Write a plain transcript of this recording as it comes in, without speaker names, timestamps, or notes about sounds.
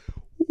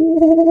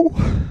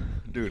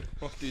Dude.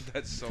 Oh, dude,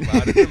 that's so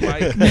loud in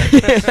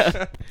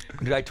the mic.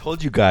 Dude, I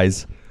told you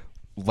guys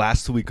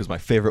last week was my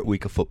favorite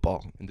week of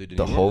football.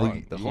 The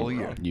whole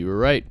year. You were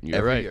right. You were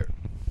Every right. year.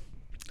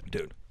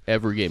 Dude.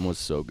 Every game was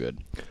so good.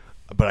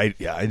 But I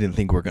didn't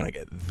think we were gonna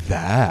get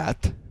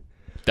that.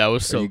 That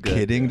was so Are you good.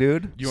 kidding,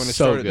 dude? You want to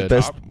So start at good.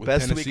 the top with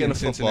Best Tennessee weekend and of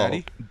football.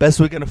 Cincinnati? Best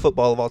weekend of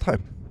football of all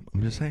time.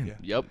 I'm just saying. Yeah.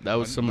 Yep, that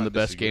was I'm some of not the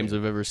best games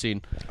disagreeing. I've ever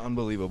seen.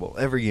 Unbelievable.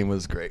 Every game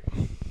was great.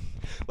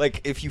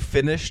 Like if you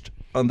finished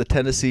on the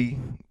Tennessee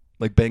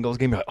Bengals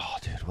game, you're like, oh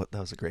dude, that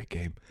was a great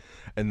game.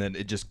 And then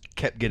it just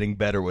kept getting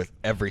better with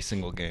every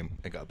single game.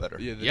 It got better.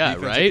 Yeah, the Yeah,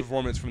 defensive right?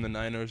 performance from the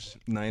Niners.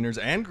 Niners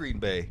and Green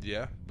Bay.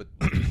 Yeah, but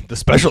The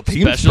special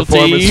teams Special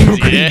performance teams, from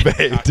Green yeah.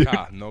 Bay, dude.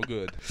 no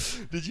good.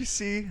 Did you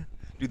see?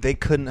 Dude, they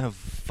couldn't have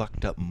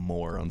fucked up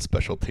more on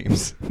special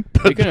teams.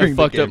 They could during have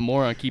the fucked up game.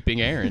 more on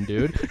keeping Aaron,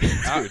 dude.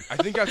 I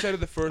think outside of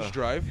the first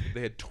drive,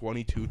 they had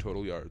 22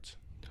 total yards.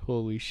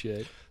 Holy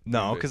shit.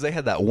 No, because they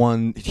had that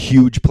one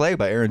huge play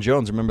by Aaron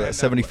Jones. Remember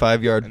that And that-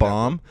 75-yard and that-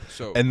 bomb?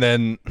 so- And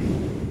then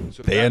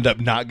So they that- end up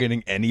not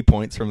getting any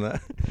points from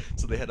that.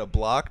 So they had a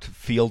blocked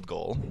field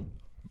goal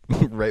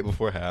right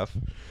before half,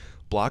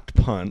 blocked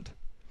punt,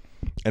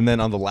 and then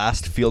on the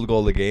last field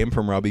goal of the game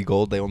from Robbie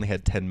Gould, they only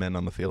had 10 men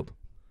on the field.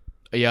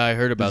 Yeah, I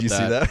heard about Did you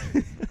see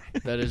that?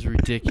 That is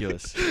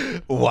ridiculous.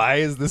 Why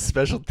is the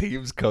special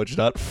teams coach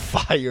not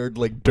fired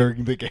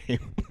during the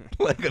game?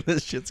 When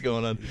this shit's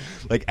going on.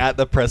 At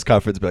the press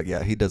conference, be like,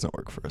 yeah, he doesn't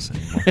work for us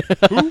anymore.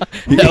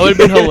 That would have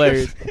been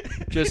hilarious.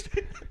 Just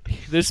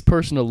this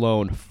person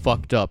alone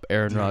fucked up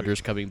Aaron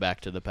Rodgers coming back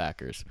to the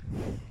Packers.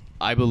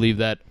 I believe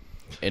that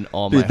in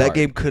all my Dude, that heart.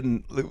 game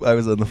couldn't. I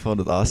was on the phone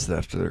with Austin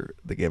after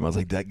the game. I was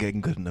like, that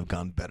game couldn't have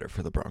gone better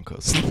for the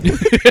Broncos.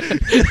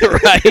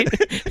 Right?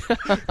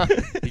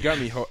 He got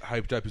me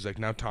hyped up. He's like,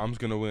 now Tom's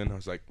going to win. I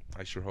was like,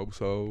 I sure hope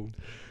so.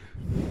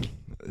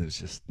 It was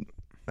just,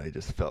 I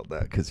just felt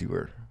that because you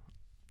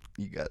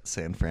got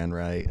San Fran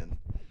right. And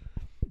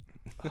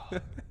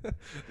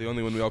The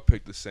only one we all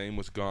picked the same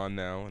was gone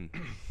now. And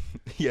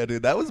yeah,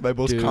 dude, that was my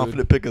most Dude.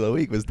 confident pick of the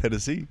week was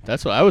Tennessee.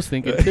 That's what I was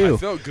thinking I too.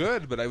 felt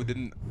good, but I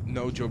didn't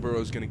know Joe Burrow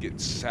was going to get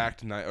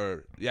sacked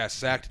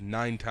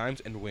 9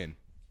 times and win.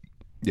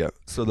 Yeah.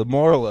 So the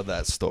moral of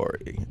that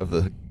story of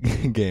the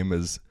game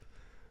is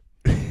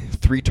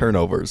 3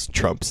 turnovers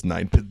trumps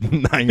 9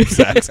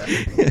 sacks.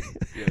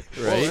 Yeah.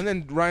 Right. Well, and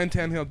then Ryan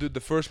Tannehill did the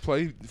first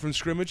play from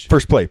scrimmage.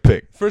 First play,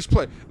 pick. First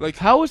play.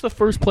 How was the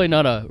first play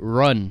not a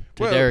run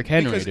to Derrick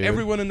Henry, because dude?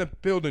 everyone in the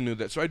building knew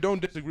that. So I don't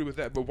disagree with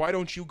that. But why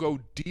don't you go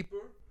deeper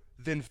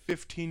than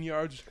 15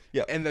 yards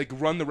Yeah. and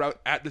run the route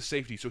at the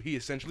safety so he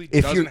essentially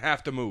If doesn't you're-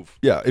 have to move?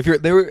 Yeah, if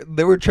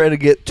they were trying to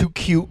get too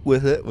cute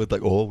with it, with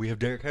oh, we have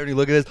Derrick Henry,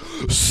 look at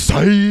this,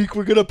 psych,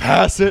 we're gonna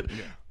pass it,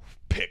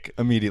 pick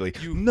immediately.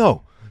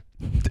 No,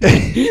 Pick.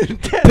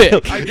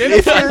 I get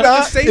if it. you're The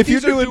not, safeties if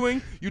you're are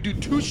doing you do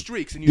 2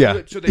 streaks and you Yeah. do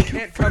it so they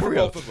can't cover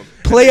real. both of them.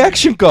 play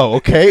action, go,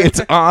 okay,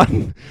 it's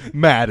on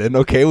Madden,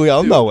 okay, we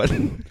all know it,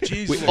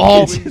 Jesus.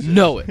 all Jesus.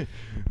 know it.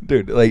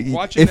 dude.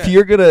 Watching If that.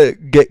 you're gonna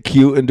get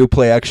cute and do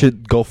play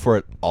action, go for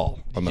it all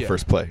on the Yeah.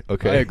 first play,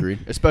 okay? I agree,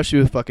 especially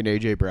with fucking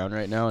AJ Brown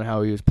right now and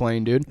how he was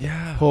playing, dude.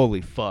 Yeah.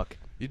 Holy fuck.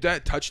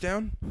 That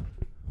touchdown?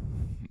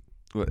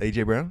 What,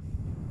 AJ Brown?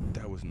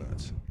 That was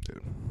nuts.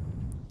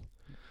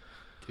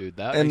 Dude,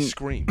 that And- I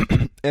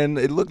screamed. And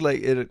it looked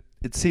like it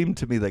seemed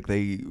to me like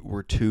they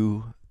were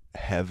too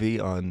heavy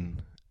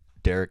on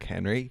Derrick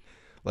Henry.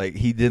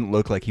 He didn't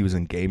look like he was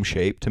in game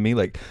shape to me.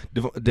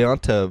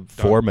 Deonta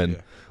Foreman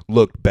yeah.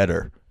 looked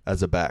better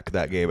as a back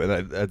that game,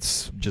 and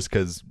that's just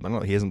because I don't know,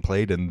 he hasn't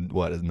played in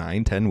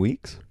 9-10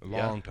 weeks. A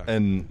long time.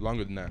 And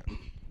Longer than that.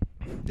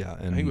 yeah,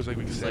 I and think it was week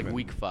It's 7.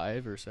 week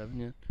 5 or 7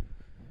 yet.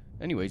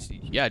 Anyways,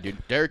 yeah, dude,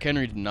 Derrick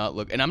Henry did not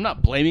look, and I'm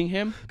not blaming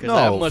him because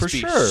that must for be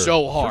sure.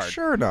 so hard. For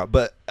sure not.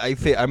 But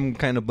I'm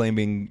kind of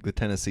blaming the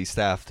Tennessee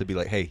staff to be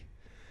like, hey,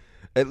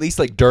 at least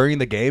during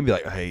the game, be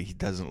like, hey, he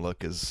doesn't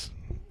look as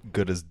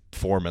good as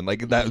Foreman.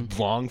 That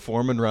long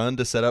Foreman run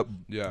to set up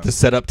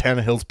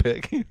Tannehill's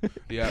pick.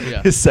 Yeah.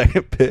 Yeah. His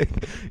second pick,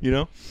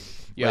 Yeah,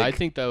 I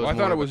think that was Well, I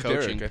more thought it of a was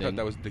coaching Derek. I thing. thought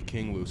that was the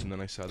king loose, and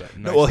then I saw that.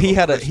 No, well, he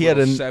had a a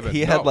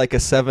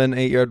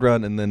 7-8 yard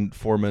run, and then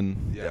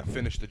Foreman.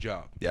 finished the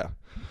job. Yeah.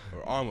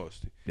 Or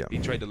almost. Yeah. He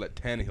tried to let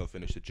Tannehill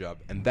finish the job,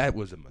 and that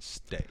was a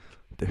mistake.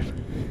 Dude.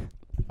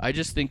 I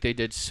just think they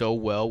did so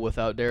well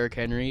without Derrick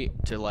Henry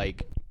to I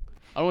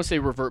don't want to say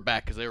revert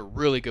back because they were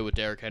really good with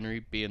Derrick Henry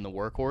being the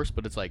workhorse,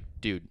 but it's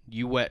dude,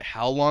 you went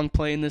how long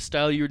playing this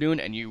style you were doing,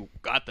 and you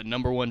got the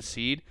number 1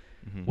 seed.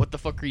 Mm-hmm. What the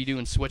fuck are you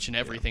doing switching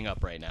everything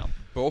up right now?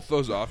 Both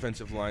those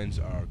offensive lines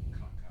are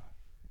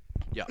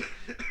Yeah.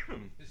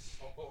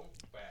 so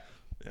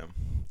bad.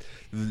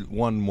 Yeah.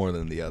 One more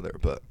than the other,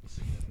 but.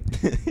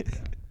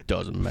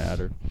 Doesn't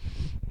matter.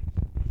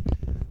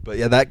 But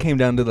yeah, that came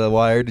down to the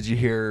wire. Did you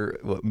hear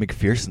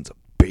McPherson's a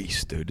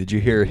beast, dude? Did you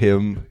hear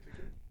him?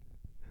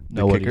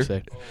 No, what did kicker?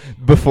 you say?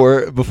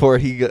 Before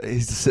he's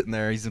just sitting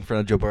there, he's in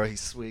front of Joe Burrow. He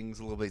swings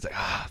a little bit. He's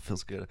like,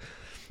 feels good.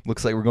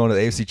 Looks like we're going to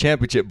the AFC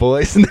Championship,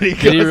 boys. And then he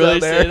goes he really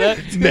out there, say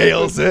that?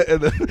 nails it,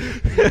 and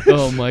then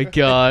Oh my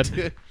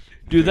god.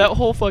 Dude, that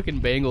whole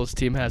fucking Bengals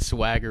team has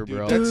swagger,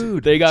 bro.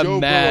 Dude, they got Joe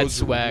mad Burrow's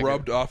swagger.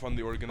 rubbed off on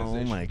the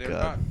organization. Oh my They're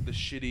God. not the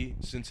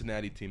shitty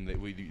Cincinnati team that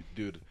we do,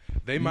 dude.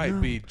 They might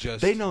be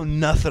just. They know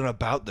nothing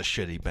about the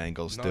shitty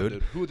Bengals, No,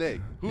 dude. Who they?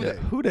 Who Yeah, they?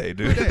 who they,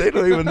 dude? They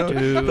don't even know.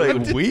 Dude.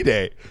 Like we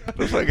day.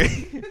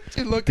 Fucking-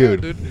 Dude, look Dude.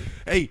 out, dude.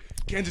 Hey,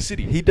 Kansas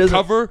City. He doesn't-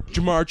 cover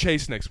Jamar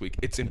Chase next week.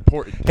 It's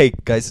important. Hey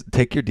guys,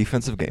 take your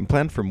defensive game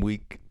plan from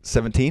week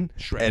 17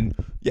 Shred. and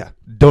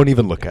don't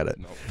even look at it.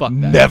 No. Fuck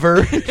that. Never,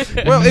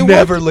 Well, it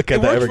never worked- look at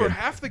it that worked ever for again.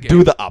 half the game.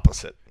 Do the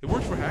opposite. It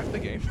worked for half the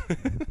game.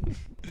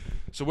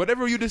 So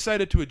whatever you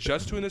decided to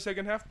adjust to in the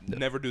second half,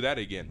 never do that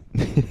again.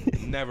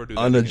 Never do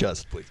that. again.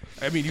 Unadjust, please.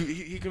 I mean,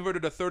 he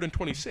converted a 3rd and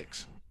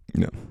 26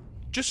 No,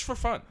 just for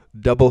fun.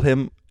 double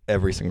him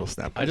every single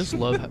snap. I just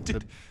love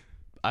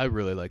I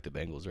really like the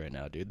Bengals right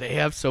now, dude. They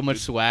have so much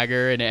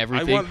swagger and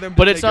everything. want them to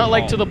But it's take not it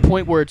like to the home.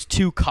 point where it's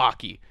too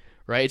cocky,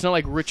 right? It's not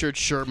like Richard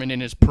Sherman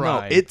in his no,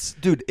 prime. it's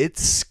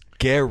it's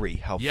scary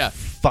how Yeah.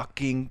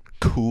 fucking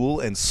cool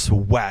and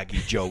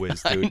swaggy Joe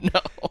is, I dude.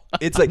 know.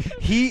 It's like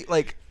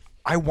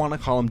I want to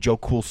call him Joe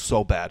Cool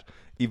so bad,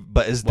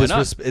 but Why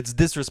not? it's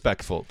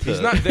disrespectful. To, He's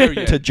not there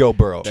yet. to Joe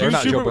Burrow. Two Or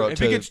not Super- Joe Burrow. if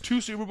to- he gets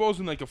 2 Super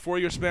Bowls in like a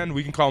 4-year span,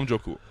 we can call him Joe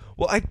Cool.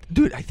 well, I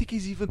think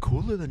he's even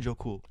cooler than Joe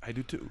Cool. I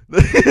do too.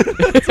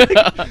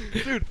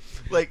 Dude,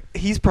 like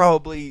he's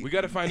probably We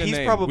got to find a he's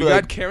name. Probably We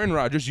like, got Karen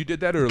Rodgers. You did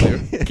that earlier.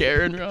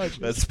 Karen Rodgers.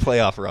 that's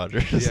playoff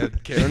Rodgers. Yeah,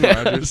 Karen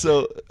Rodgers.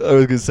 So I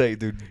was gonna say,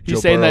 dude, He's Joe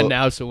saying Burrow, that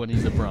now, so when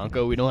he's a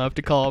Bronco, we don't have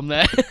to call him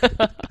that.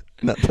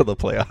 not to the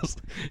playoffs.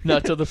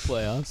 Not till the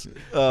playoffs.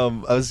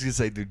 I was gonna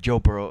say, dude, Joe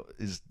Burrow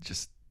is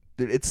just,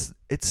 dude, it's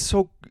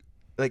so.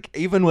 Like,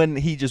 even when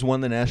he just won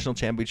the national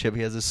championship,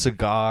 he has a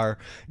cigar.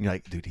 And you're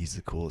like, dude, he's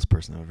the coolest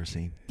person I've ever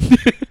seen.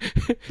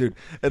 Dude.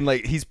 And,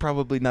 like, he's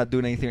probably not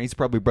doing anything. He's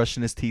probably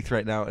brushing his teeth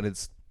right now, and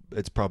it's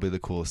probably the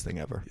coolest thing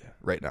ever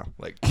right now.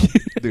 Like,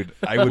 dude,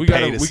 I would we pay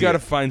gotta to we see gotta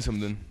it. find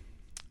something.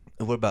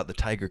 And what about the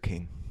Tiger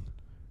King?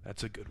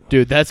 That's a good one.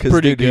 Dude, that's 'Cause,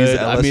 pretty dude, he's good.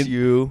 I mean,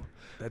 LSU,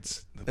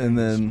 That's and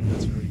then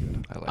that's very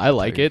good. I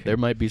like Tiger it. King. There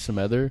might be some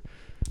other.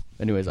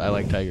 Anyways, I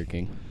like Tiger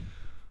King.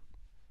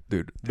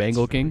 Dude,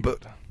 Bengal King. but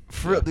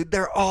for real, dude,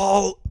 they're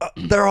all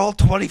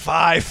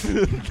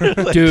 25.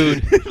 Like,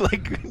 Dude.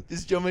 like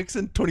is Joe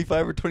Mixon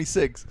 25 or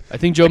 26? I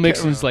think Joe can't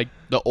Mixon's like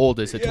the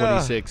oldest at Yeah.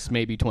 26,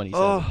 maybe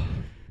 27.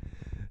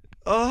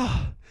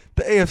 Oh,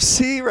 the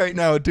AFC right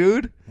now,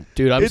 dude.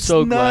 Dude, I'm it's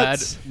so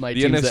nuts. glad my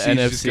The team's the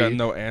NFC's just got NFC.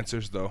 no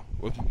answers though.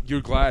 Well,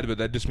 you're glad, but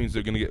that just means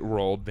they're gonna get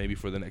rolled maybe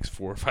for the next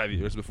 4 or 5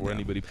 years before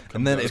anybody.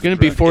 And then comes It's gonna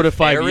be 4 to if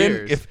 5 Aaron,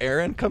 years. If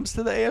Aaron comes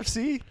to the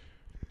AFC,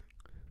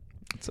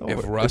 it's over.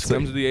 if Russ It's like-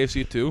 comes to the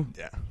AFC too.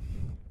 yeah,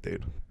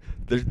 dude.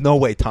 There's no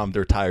way Tom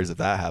retires if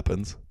that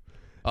happens.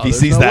 Oh, If he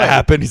there's sees no that way.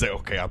 happen, he's like,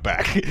 okay, I'm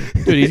back. Dude,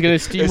 he's gonna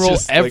It's steamroll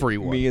just like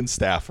everyone. me and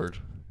Stafford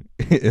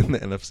in the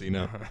NFC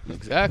now.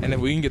 Exactly. And if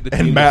we can get the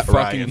And team Matt to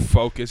fucking Ryan.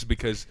 focus,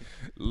 because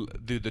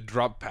dude, the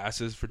drop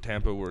passes for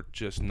Tampa were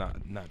just not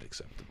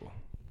acceptable.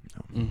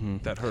 Mm-hmm.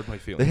 That hurt my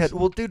feelings. They had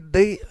dude,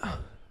 they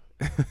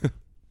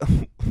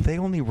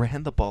only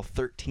ran the ball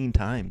 13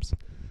 times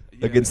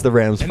Yeah. against the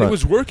Rams and front. it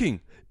was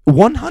working.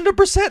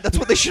 100%. That's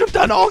what they should have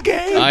done all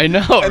game. I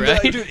know, And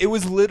right? dude, it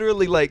was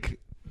literally like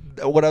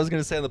what I was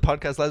gonna say on the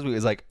podcast last week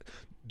is like,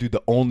 dude,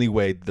 the only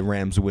way the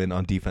Rams win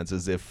on defense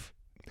is if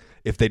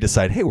they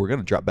decide, hey, we're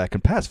gonna drop back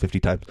and pass 50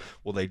 times.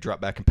 Well, they drop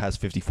back and pass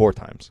 54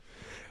 times,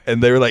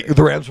 and they were like,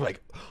 the Rams were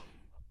like,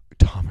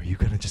 Tom, are you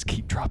gonna just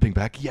keep dropping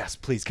back? Yes,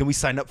 please. Can we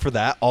sign up for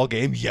that all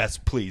game? Yes,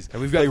 please.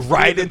 And we've got They three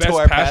right of the into best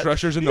our pass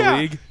rushers in the Yeah.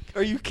 league.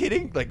 Are you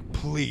kidding? Like,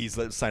 please,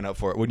 let's sign up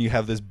for it. When you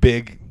have this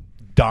big,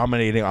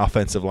 dominating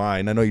offensive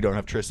line, I know you don't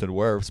have Tristan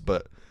Wirfs,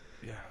 but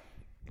Yeah.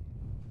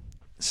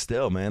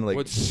 still, man, like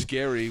What's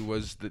scary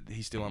was that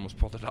he still almost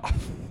pulled it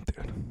off.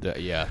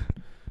 Yeah.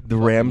 the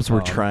Rams were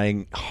Tom.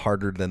 trying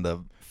harder than the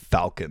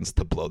Falcons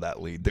to blow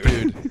that lead,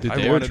 dude. Dude, I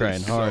they were wanted it trying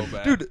so hard.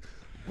 bad. Dude,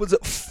 was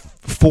it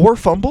 4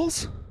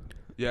 fumbles?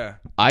 Yeah.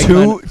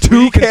 Two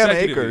Three Cam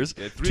consecutively. Akers.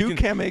 Yeah, three 2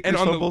 Cam Akers and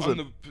on fumbles.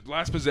 the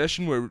last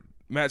possession where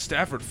Matt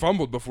Stafford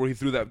fumbled before he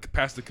threw that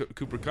past the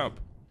Cooper Kupp.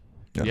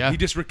 Yeah. He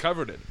just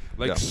recovered it.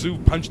 Like Yeah. Sue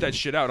punched that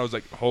shit out. I was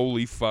like,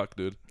 holy fuck,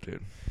 dude.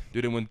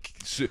 Dude, and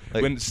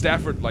when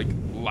Stafford like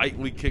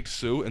lightly kicked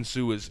Sue and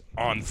Sue was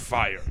on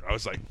fire, I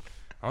was like,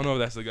 I don't know if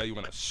that's the guy you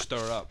want to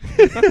stir up.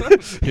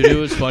 Dude, it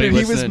was funny. Dude, he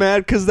was listening-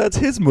 mad because that's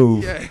his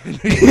move. Yeah.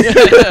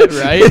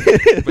 right?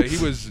 But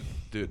he was,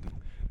 dude.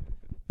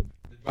 The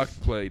Bucs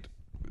played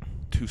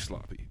too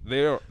sloppy.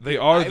 They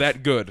are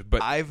that good,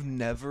 but I've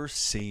never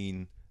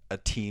seen a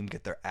team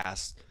get their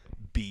ass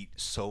beat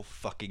so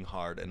fucking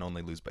hard and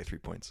only lose by 3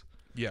 points.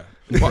 yeah.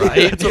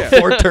 Right? That's what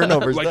 4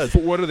 turnovers Like, does.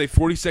 what are they?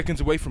 40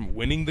 seconds away from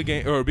winning the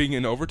game or being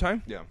in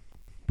overtime? Yeah.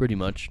 Pretty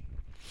much.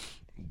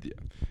 Yeah.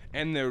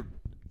 And they're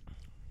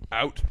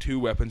out 2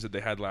 weapons that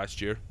they had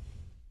last year,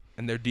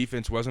 and their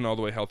defense wasn't all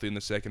the way healthy in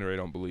the secondary, I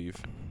don't believe.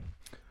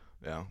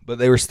 Yeah, but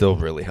they were still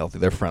really healthy.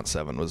 Their front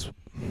 7 was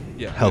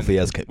Yeah. and healthy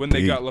then as can when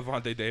they be. got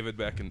Levante David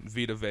back and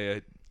Vita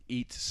Vea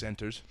eats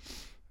centers,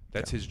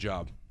 that's his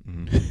job.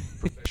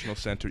 Professional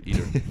center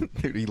eater.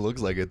 Dude, he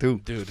looks like it too.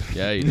 Dude.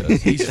 Yeah, he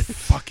does. He's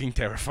fucking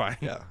terrifying.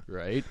 Yeah.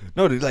 Right?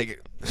 No, dude,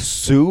 like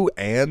Sue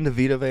and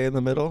Vita Vea in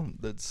the middle.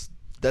 That's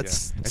Yeah. And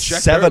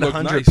Shaq Barrett looked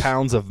 700 nice.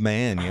 pounds of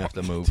man you have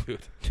to move.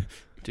 Dude.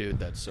 Dude,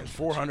 that's so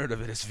 400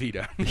 of it is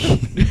Vita.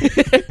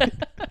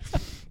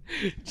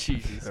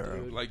 Jesus,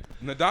 dude. Like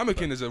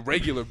Ndamukong is a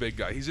regular big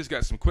guy. He's just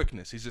got some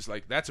quickness. He's just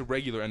like that's a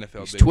regular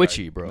NFL He's big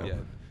twitchy, guy. bro. Yeah.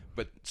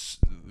 But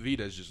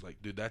Vita's just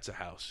like, dude, that's a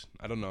house.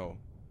 I don't know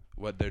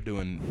what they're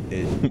doing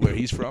where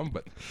he's from,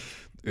 but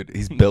Dude,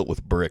 he's built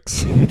with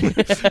bricks. he's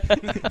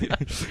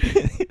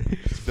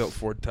built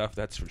Ford Tough,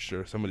 that's for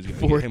sure. Somebody's gonna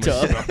Ford get him a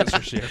Tough. job, that's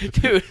for sure.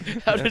 Dude,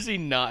 how does he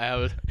not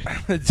have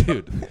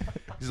Dude,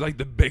 he's like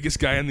the biggest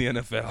guy in the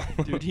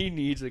NFL. Dude, he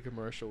needs a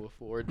commercial with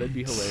Ford. That'd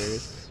be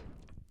hilarious.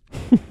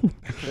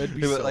 That'd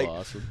be Yeah, but, so like,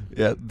 awesome.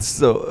 Yeah,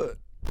 so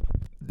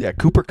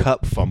Cooper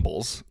Kupp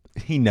fumbles.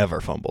 He never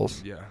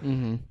fumbles. Yeah.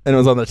 Mm-hmm. And it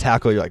was on the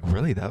tackle. You're like,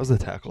 really? That was the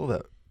tackle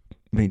that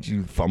made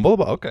you fumble?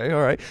 But okay,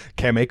 all right.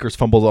 Cam Akers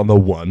fumbles on the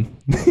one.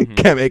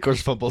 Cam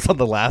Akers fumbles on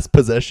the last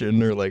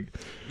possession, or like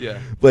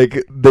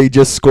they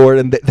just scored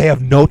and they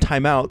have no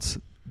timeouts.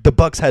 The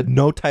Bucks had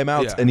no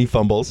timeouts, Yeah. and he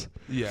fumbles.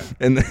 Yeah.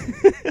 And then,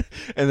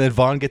 and then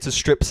Vaughn gets a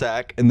strip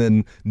sack, and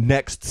then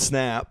next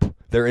snap,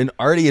 they're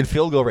already in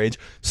field goal range.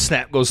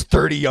 Snap goes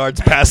 30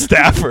 yards past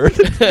Stafford,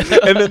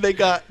 and then they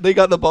got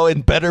the ball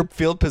in better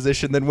field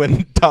position than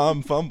when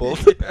Tom fumbled.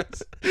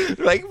 They're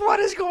like, what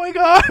is going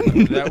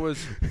on? That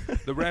was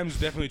the Rams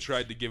definitely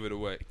tried to give it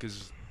away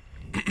because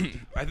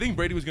I think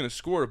Brady was going to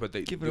score, but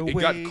it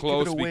got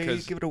close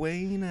because give it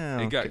away now.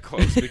 it got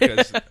close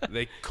because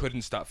they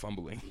couldn't stop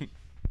fumbling.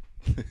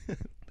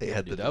 They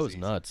had Dude, the that was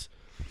disease. nuts.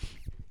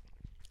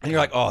 And you're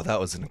like, oh, that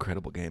was an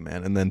incredible game,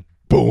 man. And then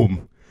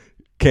boom,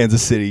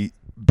 Kansas City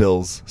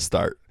Bills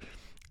start,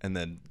 and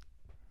then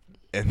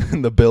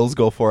the Bills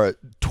go for it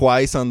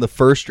twice on the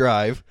first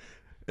drive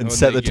and Oh, and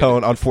set they the get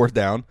tone it. on fourth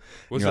down.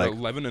 Was it And you're like,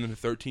 11 and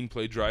 13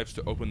 play drives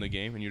to open the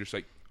game, and you're just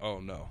like, oh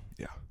no,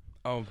 yeah.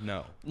 oh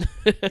no.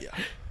 Yeah.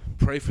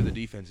 Pray for the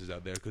defenses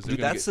out there because Dude,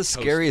 that's the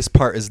scariest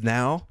part. Is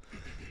now,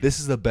 this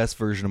is the best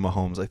version of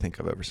Mahomes I think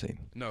I've ever seen.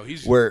 No, he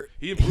Where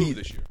improved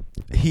this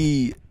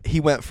year. He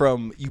went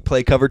from you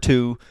play cover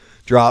 2,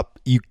 drop,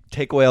 you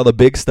take away all the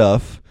big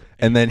stuff,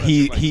 and then pressure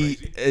him like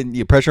crazy. and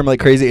you pressure him like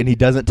crazy, and he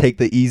doesn't take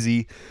the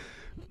easy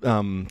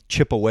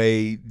chip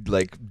away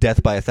like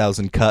death by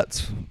 1,000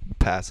 cuts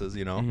passes,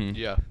 you know. Mhm.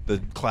 Yeah. The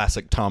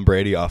classic Tom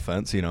Brady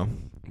offense, you know.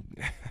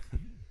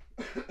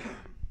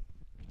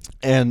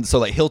 And so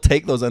like he'll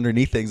take those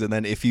underneath things, and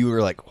then if you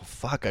were like, oh,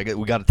 fuck,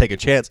 we got to take a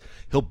chance,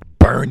 he'll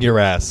burn your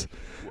ass.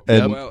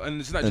 And Well, and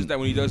it's not just that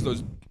when he does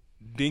those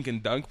dink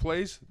and dunk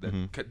plays,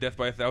 that cut death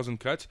by 1,000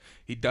 cuts,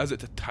 he does it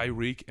to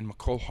Tyreek and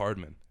McCole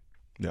Hardman.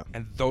 yeah.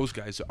 And those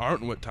guys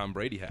aren't what Tom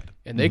Brady had.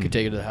 And they could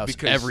take it to the house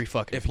Because every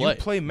fucking if play. you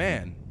play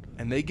man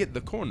and they get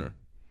the corner,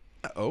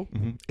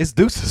 It's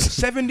deuces.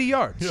 70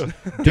 yards.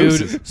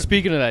 Dude,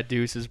 speaking of that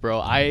deuces,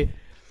 bro, I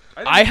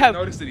I have-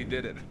 noticed that he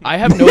did it. I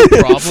have no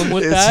problem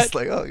with It's that. just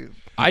like, oh,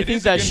 I It think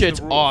is that against shit's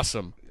the rules.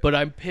 awesome. But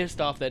I'm pissed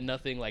off that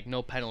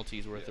no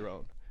penalties were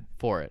thrown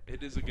for it.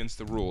 It is against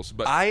the rules,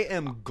 but I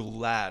am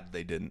glad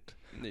they didn't.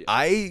 Yeah.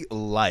 I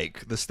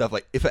like the stuff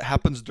like if it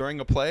happens during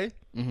a play,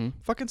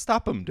 fucking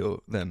stop him. Do it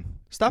then.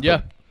 Stop Yeah.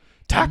 him.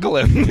 Tackle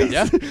him.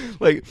 Yeah.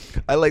 Like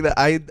I like that.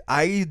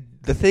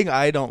 The thing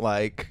I don't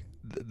like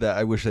that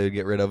I wish they'd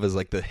get rid of is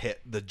like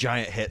the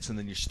giant hits, and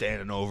then you're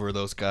standing over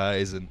those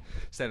guys and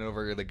standing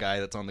over the guy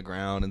that's on the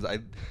ground, and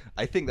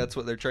I think that's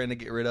what they're trying to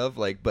get rid of.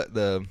 Like, but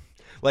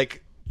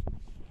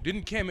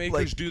didn't Cam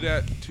Akers do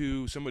that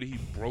to somebody he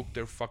broke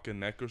their fucking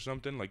neck or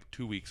something like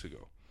 2 weeks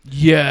ago? They were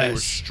Yes.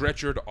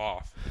 stretchered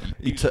off.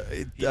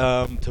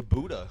 to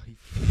Buddha.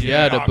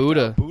 Yeah, to knocked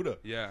Buddha. out Buddha.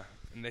 Yeah,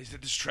 and they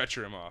said to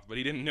stretcher him off, but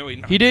he didn't know he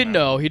knocked He didn't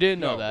him out. know. He didn't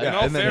know No. that. Yeah, In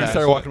all and then he fairness,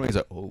 started walking away. He's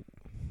like, oh.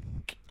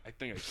 I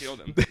think I killed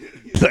him.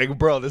 He's like,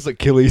 bro, this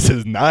Achilles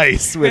is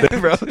nice with it,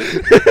 bro.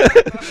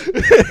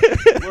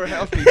 We're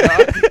healthy,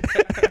 dog.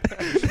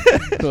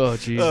 Oh,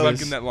 Fucking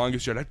Jesus. that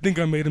longest yard. I think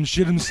I made him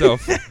shit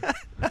himself. Get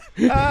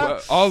well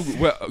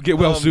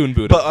soon,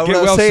 Buddha. But Get what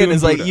I was well saying soon,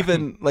 is like Buddha.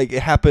 even like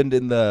it happened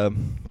in the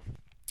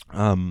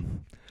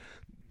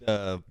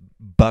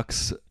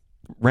Bucks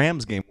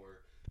Rams game where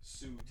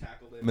Sue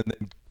tackled him and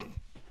then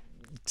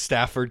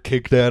Stafford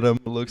kicked at him.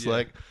 It looks Yeah.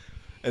 like,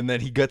 and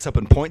then he gets up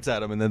and points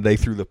at him, and then they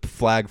threw the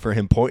flag for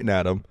him pointing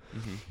at him.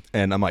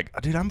 And I'm like,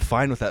 dude, I'm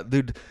fine with that,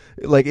 dude.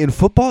 Like in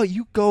football,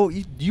 you go,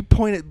 you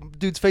point at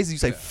dude's face, and you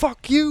say,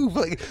 "Fuck you!"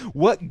 Like,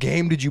 what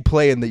game did you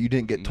play in that you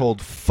didn't get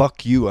told,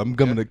 "Fuck you"? I'm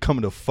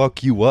coming to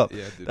fuck you up.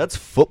 Yeah, dude. That's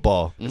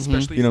football.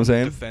 especially You know what I'm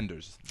saying?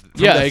 defenders. From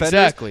Yeah, defenders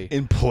exactly.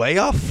 In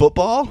playoff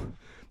football,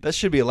 that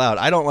should be allowed.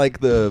 I don't like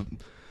the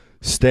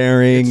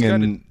staring It's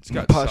and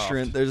got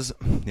posturing. soft. There's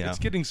It's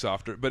getting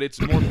softer, but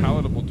it's more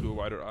palatable to a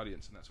wider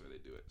audience, and that's why they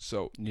do it.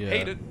 So Yeah.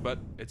 hate it, but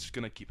it's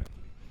gonna keep it.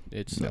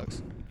 It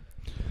sucks.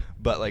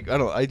 but like I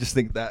don't know. I just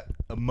think that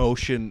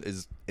emotion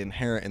is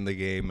inherent in the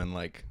game, and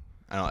like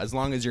I don't know. As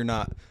long as you're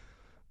not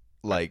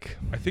like.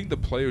 I think the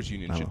players'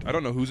 union should. Oh. I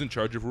don't know who's in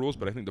charge of rules,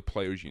 but I think the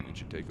players' union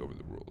should take over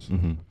the rules.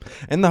 Mm-hmm.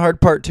 And the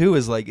hard part too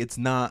is like it's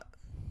not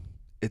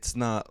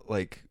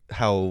like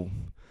how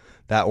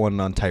that one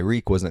on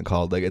Tyreek wasn't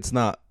called. Like it's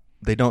not.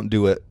 They don't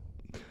do it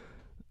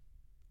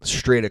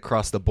straight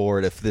across the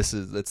board.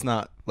 It's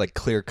not like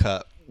clear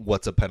cut.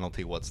 What's a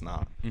penalty? What's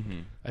not? Mm-hmm.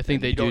 I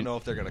think they don't know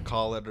if they're gonna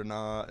call it or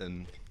not.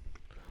 And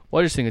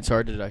well, I just think it's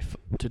hard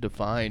to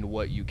define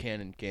what you can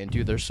and can't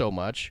do. There's so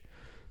much.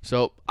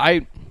 So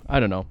I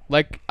don't know.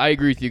 Like I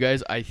agree with you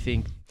guys. I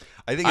think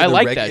I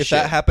like that if shit.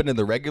 that happened in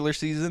the regular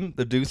season,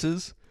 the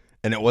deuces,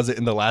 and it wasn't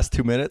in the last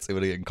 2 minutes, it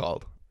would have gotten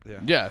called.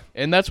 Yeah,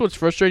 and that's what's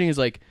frustrating is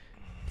like,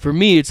 for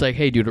me, it's like,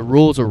 hey, dude, a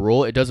rule is a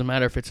rule. It doesn't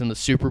matter if it's in the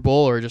Super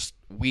Bowl or just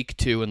week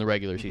 2 in the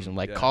regular season.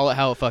 Like, call it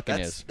how it fucking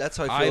is. That's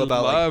how I feel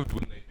about like. I loved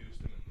when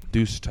they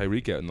deuced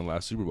Tyreek out in the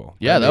last Super Bowl.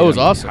 Yeah, that was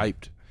awesome.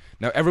 Hyped.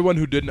 Now everyone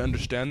who didn't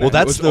understand that, Well,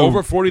 that's was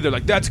over 40. They're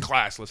like, that's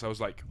classless. I was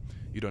like,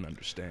 you don't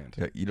understand.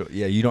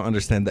 Yeah, you don't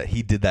understand that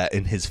he did that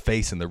in his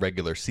face in the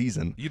regular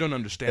season. You don't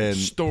understand the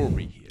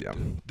story here. Yeah.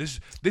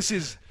 This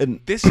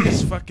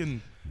is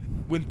fucking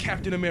when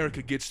Captain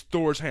America gets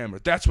Thor's hammer.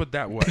 That's what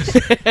that was.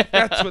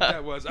 That's what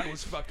that was. I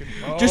was fucking.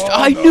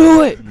 I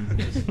knew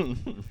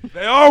it.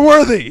 They are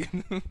worthy.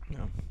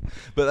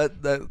 But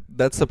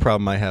that's the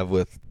problem I have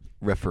with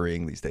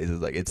refereeing these days. Is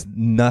like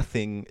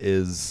nothing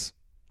is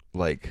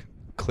like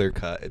clear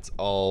cut. It's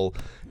all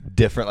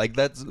different. Like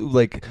that's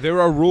like there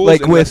are rules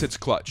like unless with it's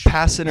clutch.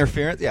 Pass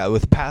interference. Yeah,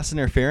 with pass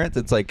interference,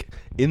 it's like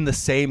in the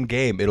same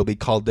game, it'll be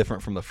called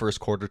different from the first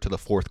quarter to the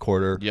fourth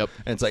quarter. Yep.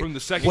 And it's like, From the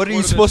second what are you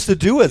quarter supposed to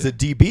do as a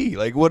DB?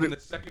 Like what? From the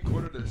second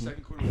quarter to the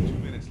second quarter with 2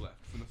 minutes left.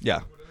 From the Yeah.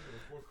 quarter to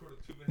the fourth quarter,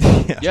 2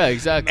 minutes left. Yeah,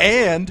 exactly.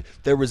 And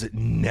there was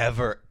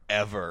never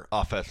ever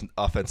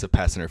offensive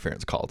pass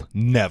interference called.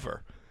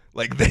 Never.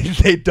 Like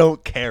they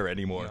don't care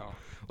anymore. No.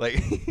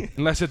 Like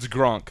Unless it's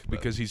Gronk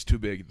because he's too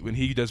big. When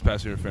he does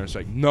pass interference,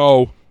 like,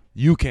 no,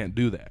 you can't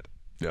do that.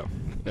 yeah.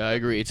 Yeah, I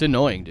agree. It's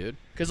annoying, dude.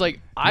 Because, like,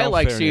 I No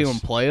like seeing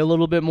fairness. him play a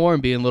little bit more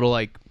and being a little,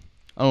 like,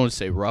 I don't want to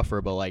say rougher,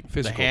 but, like,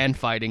 Physical. the hand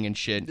fighting and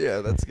shit. Yeah,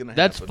 that's gonna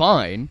That's happen.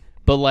 fine.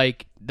 But,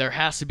 like, there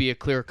has to be a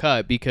clear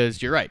cut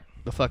because you're right.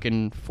 The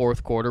fucking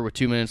fourth quarter with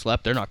 2 minutes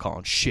left, they're not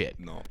calling shit.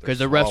 No, Because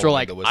they're the refs are swallowing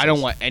like, the I don't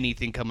whistles. want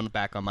anything coming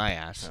back on my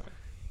ass.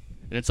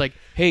 And it's like,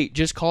 hey,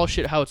 just call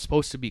shit how it's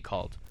supposed to be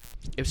called.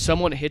 If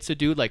someone hits a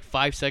dude like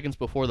 5 seconds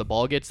before the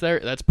ball gets there,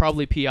 that's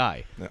probably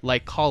PI. Yeah.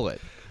 Like, call it.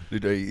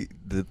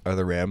 Dude, are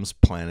the Rams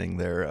planning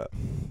their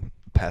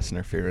pass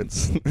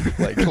interference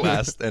like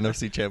last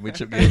NFC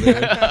Championship game?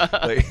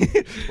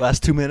 Like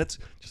last 2 minutes,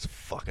 just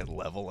fucking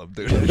level him,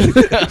 dude.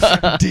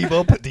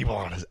 Debo, put Debo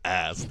on his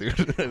ass, dude.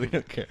 They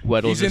don't care.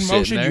 Weddle's He's in just sitting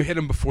motion, there. you hit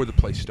him before the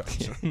play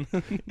starts.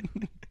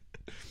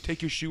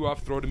 Take your shoe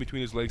off, throw it in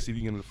between his legs, see if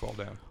you can get him to fall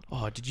down.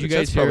 Oh, did you Which guys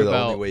that's hear probably the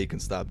about only way you can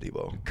stop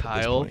Debo. at this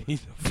Kyle? point.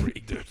 He's a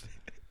freak, dude.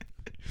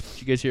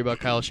 Did you guys hear about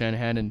Kyle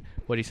Shanahan and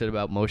what he said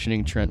about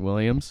motioning Trent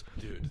Williams?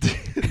 Dude.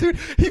 Dude,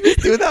 he was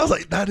doing that. I was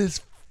like, that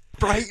is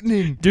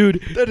frightening.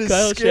 Dude, That is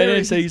Kyle scary.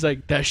 Shanahan said he's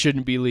like, that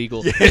shouldn't be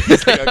legal. Yeah,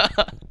 he's like, I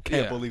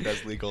can't Yeah. believe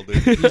that's legal, dude.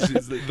 He's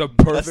the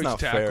perfect not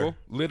tackle. fair.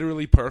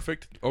 Literally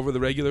perfect over the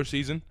regular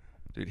season.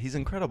 Dude, he's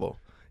incredible.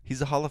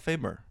 He's a Hall of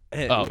Famer.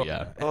 Oh,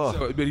 yeah. And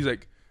so, but he's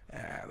like,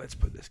 let's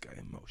put this guy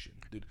in motion.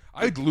 Dude,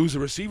 I'd lose a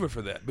receiver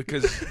for that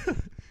because,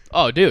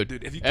 Oh, dude,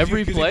 dude, if you,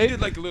 every if you play.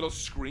 did like a little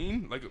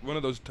screen, like one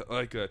of those,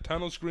 like a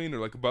tunnel screen or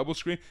like a bubble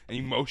screen, and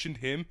you motioned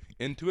him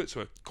into it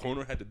so a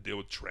corner had to deal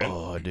with Trent.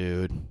 Oh,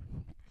 dude.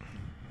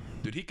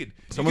 Dude, he could.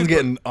 Someone's you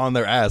could getting on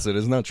their ass, and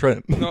it's not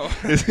Trent. No,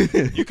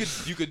 you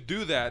could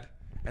do that,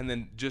 and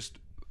then just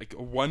like a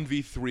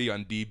 1v3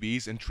 on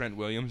DBs and Trent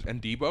Williams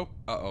and Debo.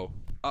 Uh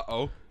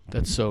oh.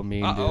 That's so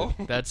mean, Uh-oh.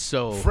 dude. That's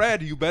so.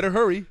 Fred, you better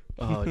hurry.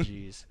 Oh,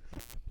 jeez.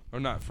 Or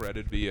not Fred.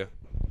 It'd be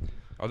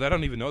I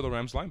don't even know the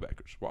Rams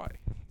linebackers. Why?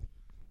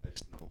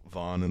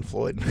 Vaughn and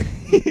Floyd.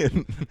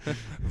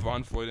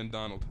 Von Floyd and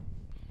Donald.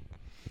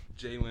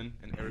 Jalen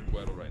and Eric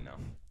Weddle right now.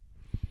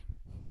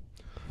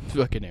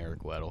 Fucking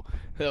Eric Weddle.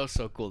 That was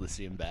so cool to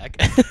see him back.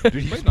 Dude,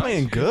 he's Nice.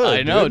 playing good.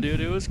 I know, dude.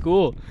 It was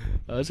cool.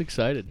 I was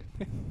excited.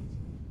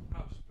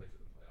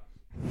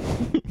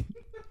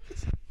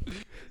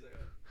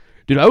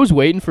 Dude, I was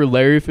waiting for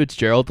Larry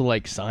Fitzgerald to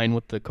like sign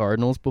with the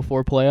Cardinals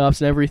before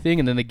playoffs and everything,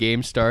 and then the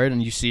game started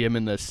and you see him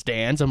in the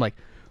stands. I'm like,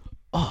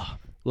 oh,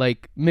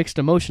 like mixed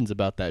emotions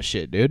about that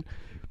shit, dude.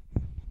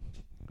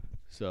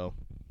 So,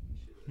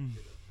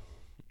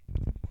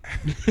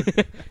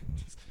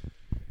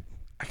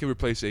 I can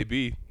replace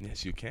AB.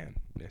 Yes, you can.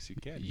 Yes, you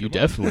can. you Come on.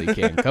 definitely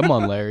can. Come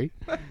on, Larry.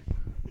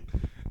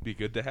 Be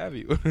good to have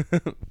you.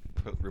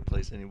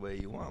 Replace any way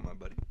you want, my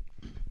buddy.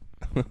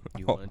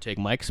 You want to take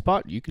Mike's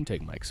spot? You can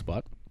take Mike's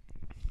spot.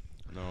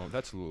 No,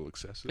 that's a little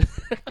excessive.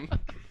 After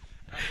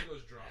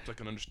those drops, I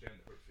can understand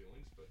the hurt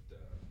feelings, but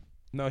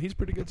no, he's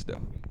pretty good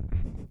still.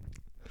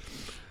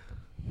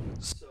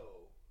 So,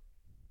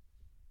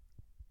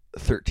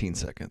 13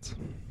 seconds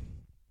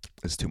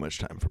is too much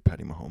time for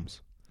Patty Mahomes.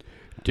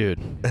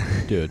 Dude,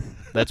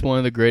 that's one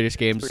of the greatest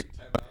games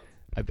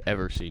I've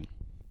ever seen.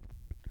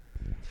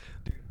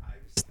 Dude, I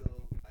still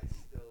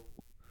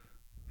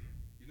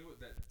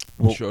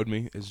showed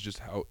me is just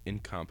how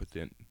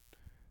incompetent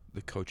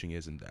the coaching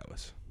is in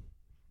Dallas.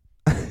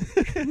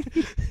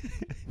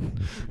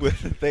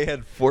 They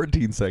had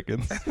 14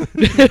 seconds.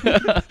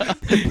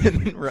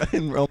 and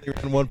only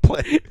ran one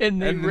play.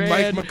 And they And ran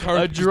Mike a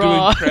McCarthy's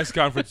draw. doing press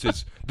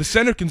conferences. The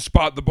center can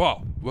spot the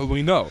ball. Well,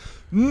 we know.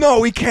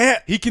 No, he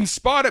can't. He can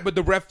spot it, but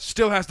the ref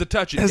still has to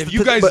touch it. Has If to you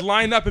touch- guys but-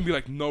 line up and be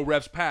like, no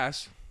refs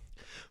pass.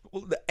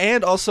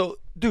 And also,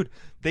 dude,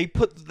 they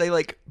put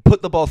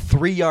the ball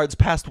 3 yards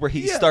past where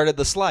he Yeah. started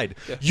the slide.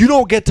 You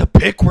don't get to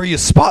pick where you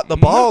spot the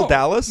ball, No,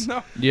 Dallas.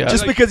 No. Yeah.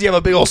 Just Like, because you have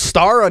a big old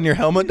star on your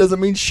helmet doesn't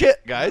mean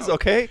shit, guys. No.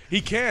 Okay.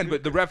 He can,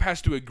 but the ref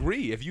has to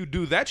agree. If you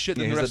do that shit,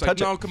 then Yeah, the he has ref's to like,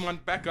 touch no, it. come on,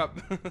 back up.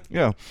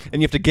 Yeah,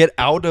 and you have to get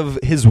out of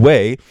his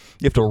way.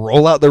 You have to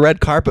roll out the red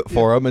carpet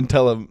for him and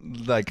tell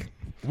him like,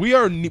 we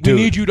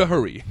need you to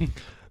hurry.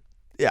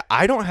 yeah,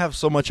 I don't have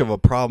so much of a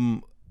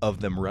problem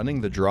of them running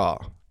the draw.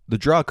 The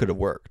draw could have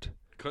worked.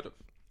 Could have.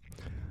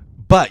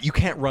 But you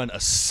can't run a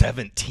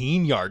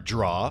 17-yard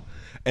draw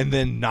and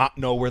then not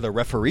know where the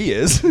referee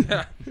is.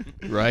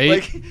 Right?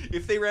 Like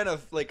if they ran a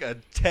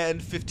 10,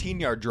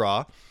 15-yard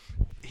draw,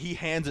 he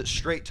hands it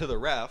straight to the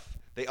ref.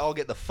 They all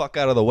get the fuck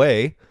out of the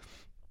way.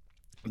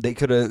 They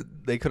could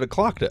have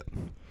clocked it.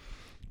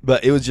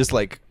 But it was just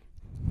like,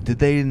 did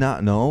they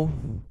not know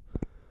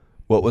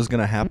what was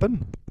going to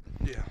happen?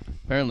 Yeah.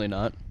 Apparently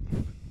not.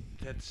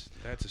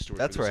 That's a story.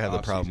 That's for where I this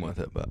have the problem offseason. with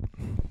it, but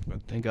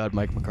Thank God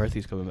Mike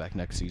McCarthy's coming back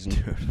next season.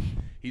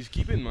 He's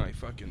keeping my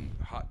fucking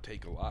hot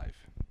take alive.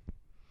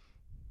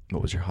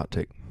 what was your hot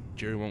take?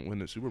 Jerry won't win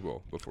the Super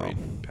Bowl before he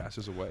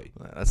passes away.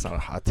 That's not a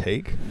hot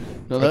take.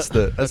 No, that's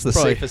the probably-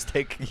 safest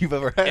take you've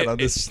ever had on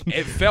this.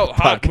 It felt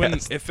hot when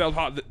podcast. it felt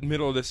hot the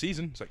middle of the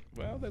season. It's like,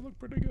 well, they look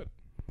pretty good.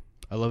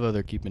 I love how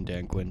they're keeping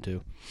Dan Quinn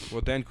too.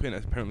 Well, Dan Quinn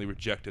apparently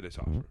rejected his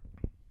offer.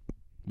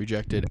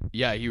 Rejected.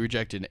 Yeah, he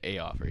rejected an A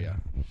offer. Yeah,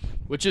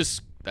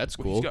 that's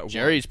Well, he's cool. got one.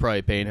 Jerry's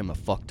probably paying him a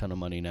fuck ton of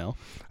money now.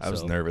 I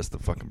was So- nervous the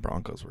fucking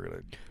Broncos were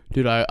gonna.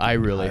 Dude, I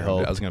really hire him.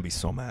 hope. I was gonna be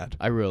so mad.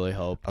 I really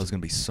hope. I was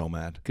gonna be so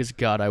mad. Because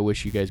God, I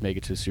wish you guys make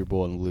it to the Super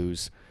Bowl and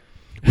lose.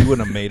 We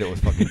wouldn't have made it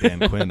with fucking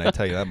Dan Quinn. I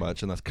tell you that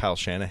much. Unless Kyle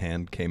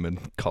Shanahan came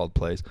and called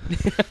plays.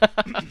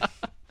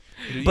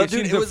 You But, seen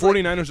dude, it the was like-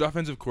 49ers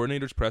offensive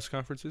coordinators press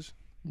conferences?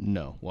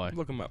 No, why?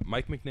 Look him up.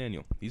 Mike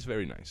McDaniel. He's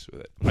very nice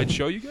with it. I'd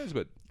show you guys,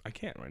 but I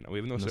can't right now. We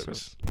have no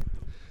service.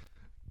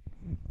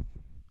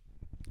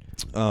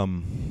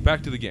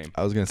 Back to the game.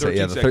 I was gonna say,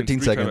 yeah, the 13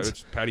 three seconds.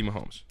 timeouts, Patty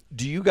Mahomes.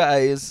 Do you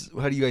guys?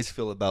 How do you guys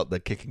feel about the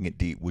kicking it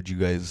deep? Would you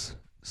guys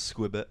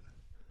squib it?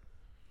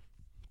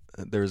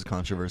 There was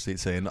controversy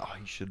saying, "Oh,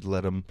 you should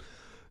let him.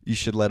 You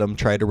should let him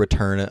try to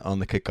return it on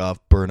the kickoff,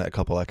 burn it a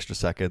couple extra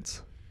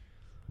seconds."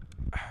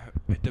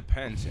 It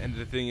depends. And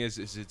the thing is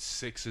it's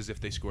sixes if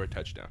they score a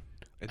touchdown.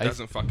 It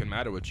doesn't fucking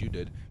matter what you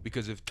did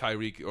because if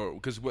Tyreek or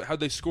because how'd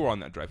they score on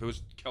that drive? It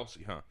was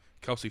Kelsey, huh?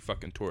 Kelsey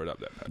fucking tore it up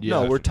that time.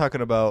 Yeah. No, we're talking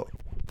about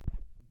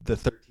the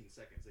 13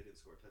 seconds they did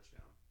score a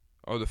touchdown.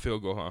 Oh, the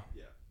field goal, huh?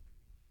 Yeah,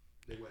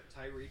 they went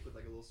Tyreek with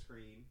like a little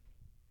screen,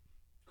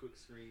 quick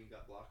screen,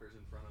 got blockers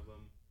in front of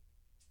him,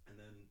 and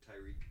then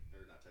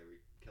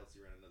Kelsey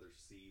ran another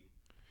seam.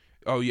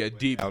 Oh yeah,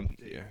 deep. down.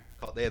 Yeah.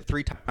 They had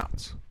 3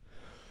 timeouts.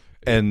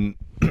 And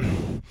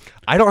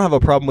I don't have a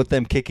problem with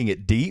them kicking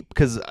it deep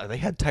because they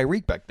had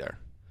Tyreek back there.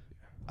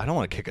 I don't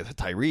want to kick it to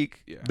Tyreek.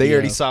 Yeah. They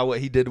already Yeah. saw what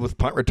he did with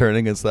punt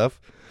returning and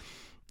stuff.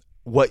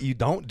 What you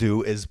don't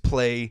do is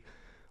play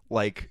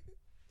like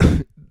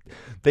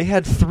they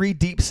had 3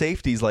 deep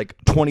safeties like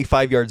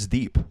 25 yards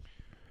deep.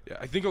 Yeah,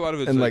 I think a lot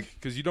of it's And, like like-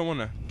 because you don't want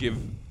to give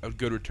a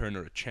good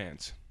returner a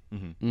chance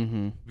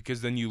Mm-hmm.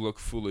 because then you look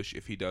foolish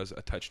if he does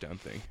a touchdown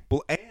thing.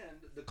 Well, and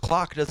the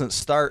clock doesn't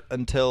start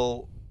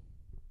until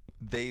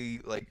they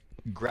like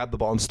grab the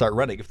ball and start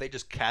running. If they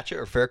just catch it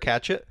or fair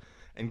catch it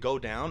and go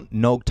down,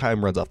 no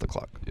time runs off the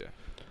clock. Yeah.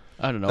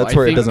 I don't know. That's I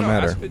where it think, doesn't I don't know,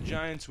 matter. Ask the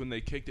Giants when they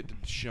kicked it to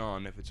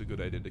Sean if it's a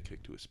good idea to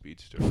kick to a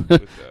speedster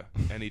with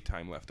any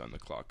time left on the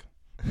clock.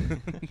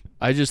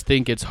 I just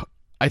think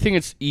I think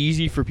it's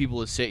easy for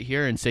people to sit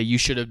here and say you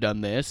should have done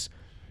this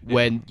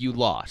when you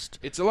lost.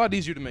 It's a lot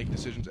easier to make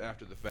decisions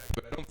after the fact,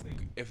 but I don't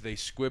think if they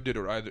squibbed it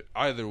or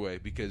either way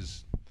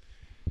because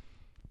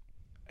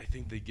I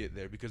think they get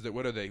there because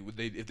what are they?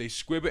 If they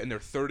squib it and they're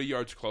 30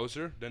 yards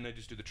closer, then they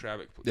just do the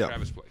Travis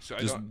play. So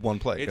Just I don't, one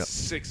play. It's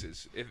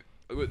sixes.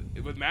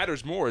 What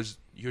matters more is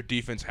your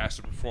defense has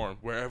to perform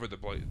wherever the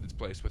play is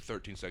placed with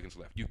 13 seconds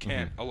left. You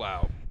can't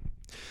allow.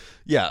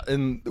 Yeah,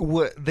 and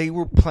they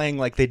were playing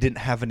like they didn't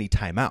have any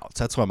timeouts.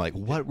 That's why I'm like,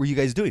 what were you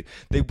guys doing?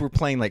 They were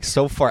playing like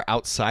so far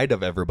outside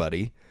of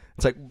everybody.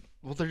 It's like,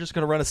 well, they're just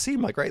gonna run a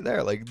seam like right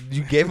there. Like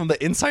you gave them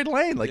the inside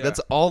lane. Like Yeah.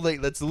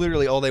 That's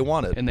literally all they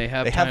wanted. And they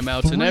have they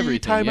timeouts have and 3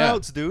 everything, yeah.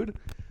 Timeouts, dude.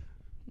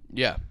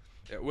 Yeah.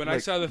 Yeah, when I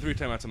saw the 3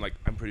 timeouts, I'm like,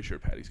 I'm pretty sure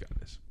Patty's got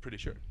this. Pretty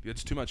sure.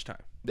 It's too much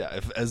time. Yeah,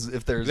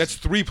 if there's That's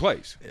 3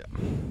 plays. yeah.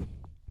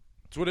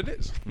 That's what it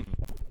is.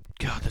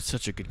 God, that's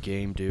such a good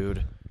game,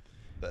 dude.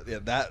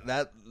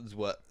 That is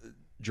what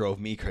drove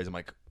me crazy. I'm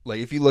like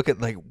if you look at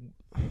like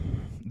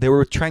they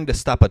were trying to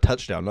stop a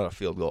touchdown, not a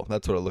field goal.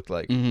 That's what it looked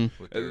like.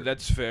 Mm-hmm. With their-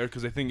 That's fair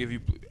because I think if you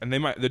and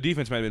the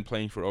defense might have been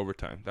playing for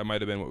overtime. That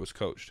might have been what was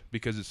coached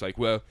because it's like,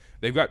 well,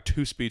 they've got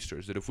two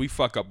speedsters that if we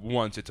fuck up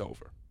once, it's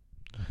over.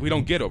 We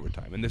don't get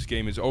overtime, and this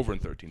game is over in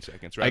 13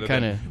 seconds. Rather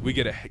than we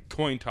get a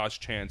coin toss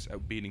chance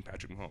at beating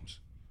Patrick Mahomes.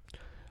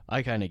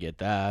 I kind of get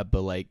that,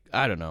 but like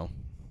I don't know.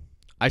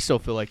 I still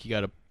feel like you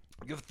got to.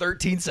 You have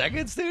 13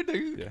 seconds, dude.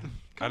 Yeah,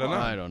 I don't know.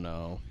 I don't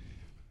know.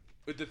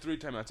 With the 3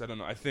 timeouts, I don't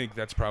know. I think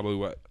that's probably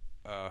what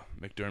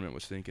McDermott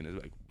was thinking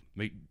is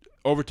like,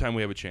 overtime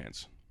we have a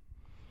chance.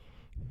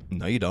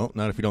 No, you don't.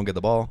 Not if you don't get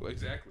the ball. Well,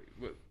 exactly.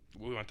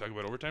 We want to talk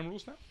about overtime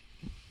rules now?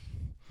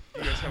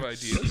 You guys have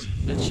ideas?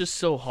 It's just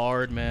so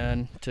hard,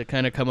 man, to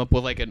kind of come up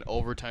with like an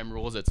overtime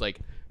rules that's like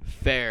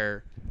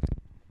fair,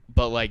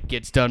 but like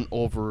gets done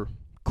over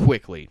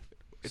quickly.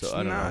 It's So I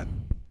don't not know.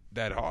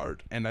 that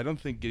hard, and I don't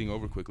think getting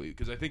over quickly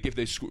because I think if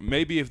they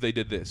maybe if they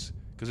did this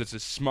because it's a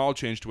small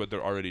change to what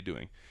they're already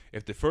doing.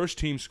 If the first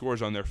team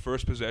scores on their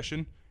first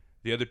possession,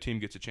 the other team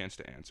gets a chance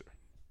to answer.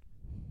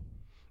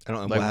 I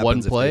don't know Like what one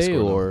happens if they play score,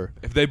 though. or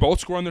If they both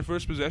score on their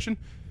first possession,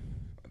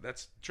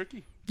 that's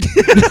tricky.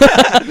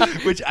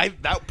 Which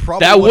that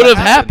probably That would have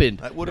happened.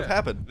 That would have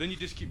happened. Then you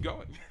just keep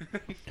going.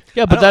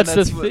 yeah, I but know, that's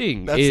and the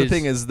thing. That's the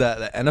thing is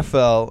that the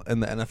NFL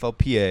and the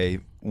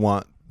NFLPA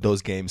want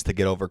those games to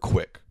get over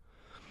quick,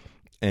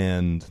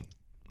 and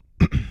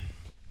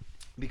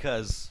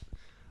because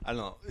I don't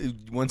know,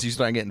 once you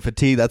start getting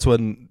fatigued, that's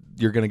when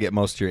you're going to get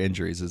most of your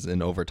injuries is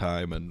in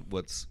overtime and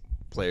what's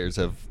players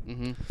have.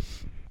 Mm-hmm.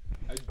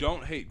 I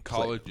don't hate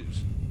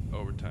colleges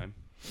overtime.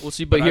 We'll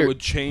see, But but I here, would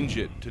change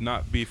it to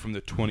not be from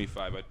the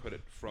 25. I'd put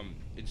it from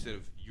instead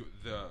of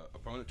the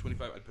opponent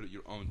 25. I'd put it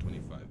your own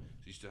 25. So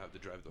you still have to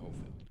drive the whole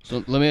field.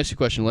 so let me ask you a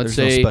question. Let's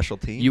There's no say special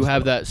teams, you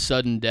have though. that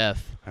sudden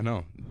death. I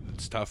know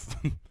it's tough.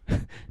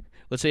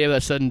 Let's say you have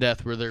that sudden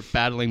death where they're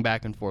battling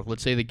back and forth.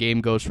 Let's say the game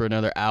goes for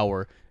another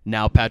hour.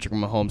 Now Patrick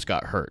Mahomes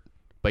got hurt,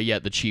 but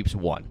yet the Chiefs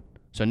won.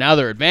 So now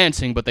they're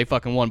advancing, but they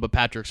fucking won. But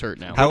Patrick's hurt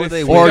now. How What would if they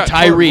he win? Or got hurt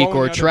Tyreek rolling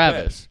or out of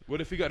Travis. bed?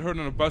 What if he got hurt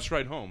on a bus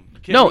ride home? You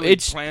can't No, really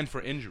it's- plan for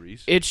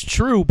injuries. It's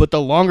true, but the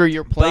longer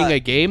you're playing But- a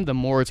game, the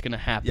more it's going to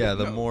happen. Yeah,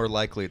 the No. more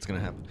likely it's going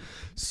to happen.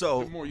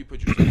 So The more you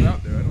put yourself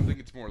out there, I don't think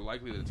it's more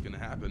likely that it's going to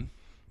happen.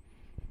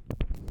 I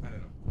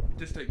don't know.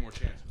 Just take more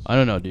chances. I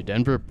don't know, dude.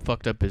 Denver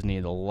fucked up his knee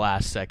the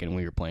last second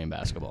we were playing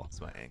basketball. it's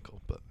my ankle,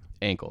 but.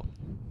 Ankle.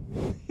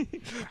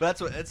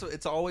 But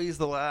it's always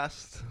the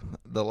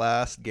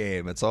last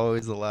game. It's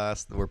always the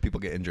last where people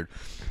get injured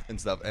and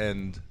stuff.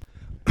 And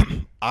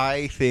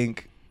I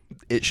think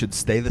it should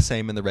stay the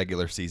same in the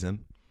regular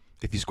season.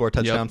 If you score a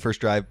touchdown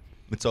first drive,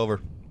 it's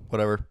over.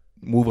 Whatever.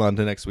 Move on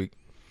to next week.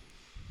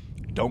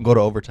 Don't go to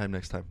overtime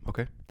next time.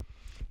 Okay.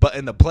 But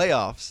in the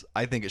playoffs,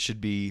 I think it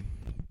should be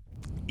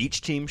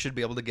each team should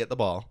be able to get the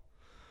ball,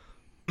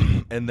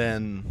 and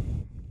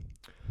then.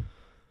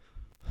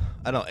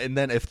 I don't. And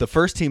then if the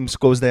first team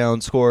goes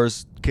down,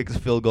 scores, kicks a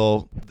field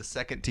goal, the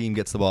second team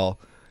gets the ball.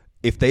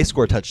 If they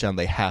score a touchdown,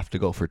 they have to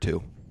go for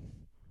 2.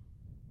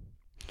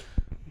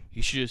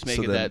 You should just make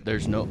So it then- that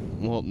there's no.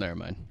 Well, never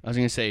mind. I was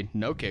going to say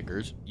no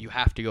kickers. You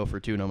have to go for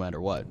 2 no matter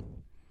what.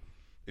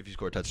 If you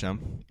score a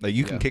touchdown, like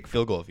you can Yeah. kick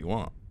field goal if you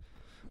want,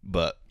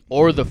 but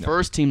Or the No.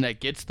 first team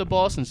that gets the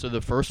ball, since they're the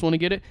first one to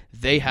get it,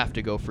 they have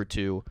to go for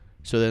 2.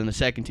 So then the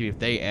second team, if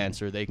they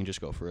answer, they can just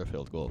go for a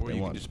field goal if Or they you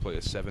can want. just play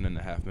a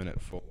 7.5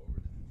 minute full.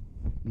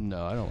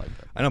 No, I don't like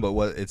that. I know. But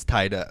what it's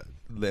tied at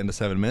the end of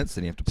 7 minutes,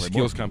 then you have to play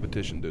Skills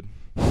competition, dude.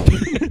 more.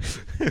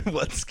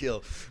 What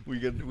skill? We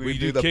could We do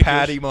do the kickers.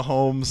 Patty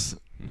Mahomes,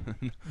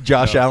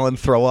 Josh No. Allen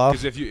throw off.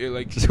 Because if you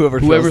like, Just whoever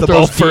Whoever throws the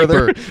ball throws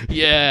further. deeper.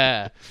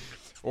 Yeah.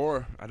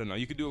 or I don't know,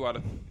 you could do a lot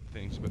of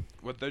things, but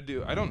what they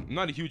do, I'm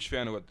not a huge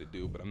fan of what they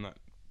do, but I'm not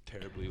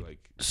terribly like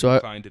So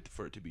inclined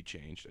for it to be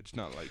changed. It's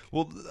not like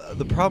Well,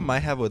 the problem I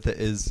have with it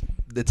is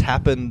it's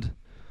happened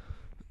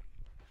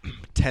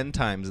 10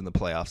 times in the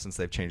playoffs since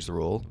they've changed the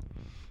rule,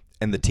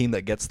 and the team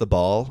that gets the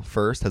ball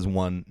first has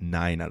won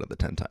 9 out of the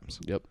 10 times.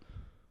 Yep.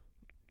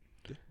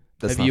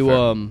 That's Have not you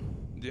fair.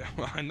 yeah,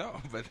 well, I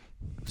know, but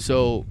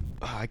So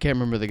I can't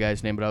remember the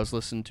guy's name, but I was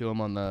listening to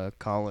him on the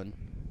Colin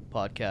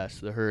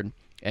podcast, The Herd,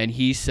 and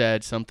he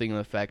said something to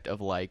the effect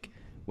of like,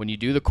 when you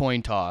do the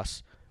coin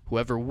toss,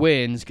 whoever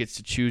wins gets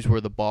to choose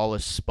where the ball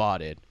is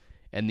spotted,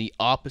 and the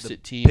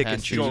opposite team pick has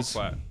and to Joel choose.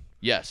 Platt,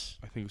 yes.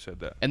 I think you said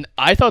that. And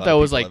I thought that A lot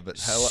of was people like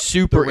have it.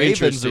 super the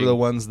Ravens interesting. are the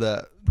ones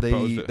that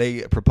Proposed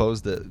they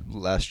proposed it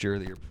last year or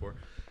the year before.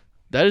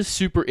 That is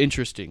super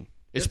interesting.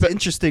 It's Espe-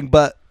 interesting,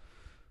 but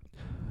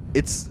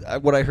it's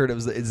what I heard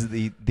is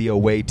the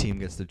away team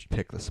gets to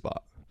pick the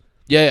spot.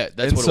 yeah,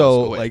 that's And what so, it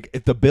was. Oh, wait. like,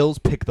 if the Bills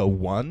pick the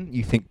 1,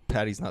 you think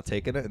Patty's not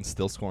taking it and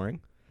still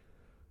scoring?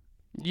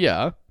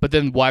 Yeah, but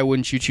then why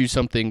wouldn't you choose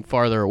something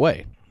farther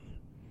away?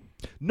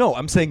 No,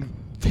 I'm saying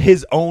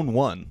his own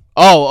 1.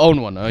 Oh,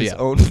 own one. Oh, His yeah.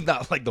 own,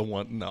 not like the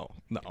 1. No.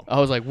 I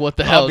was like, what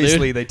the hell,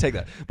 Obviously, dude? they take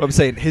that. But I'm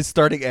saying his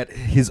starting at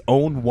his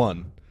own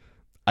 1.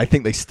 I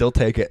think they still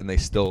take it and they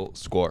still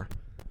score.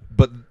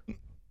 But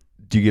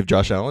do you give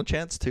Josh Allen a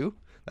chance too?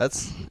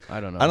 That's I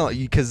don't know. I don't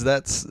because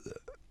that's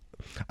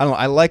I don't know.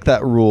 I like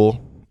that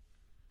rule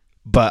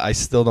but I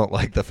still don't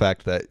like the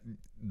fact that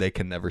they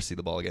can never see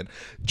the ball again.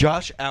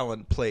 Josh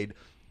Allen played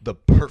the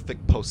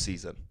perfect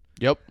postseason.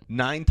 Yep.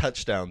 9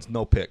 touchdowns,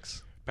 no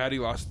picks. Patty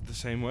lost it the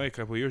same way a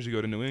couple of years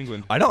ago to New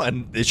England. I know,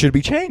 and it should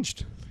be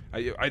changed.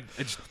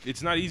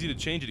 It's not easy to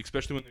change it,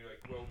 especially when they're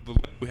like, well,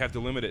 we have to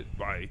limit it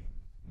by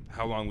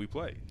how long we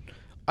play.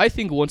 I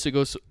think once it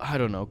goes, I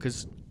don't know,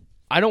 because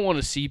I don't want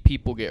to see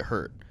people get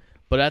hurt.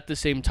 But at the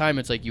same time,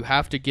 it's like you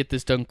have to get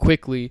this done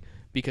quickly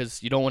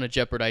because you don't want to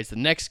jeopardize the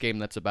next game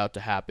that's about to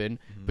happen.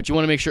 Mm-hmm. But you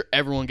want to make sure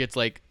everyone gets,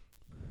 like,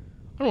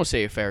 I don't want to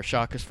say a fair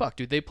shot because, fuck,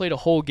 dude, they played a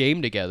whole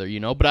game together, you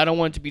know? But I don't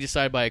want it to be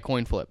decided by a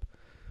coin flip.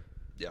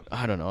 Yeah.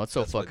 I don't know. It's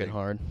so That's fucking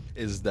hard.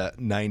 Is that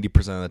 90%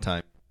 of the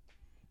time,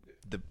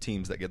 the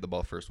teams that get the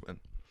ball first win.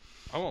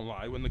 I won't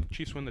lie. When the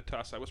Chiefs won the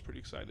toss, I was pretty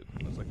excited.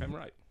 I was like, I'm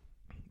right.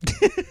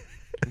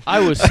 I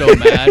was so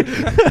mad.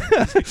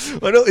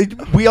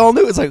 We all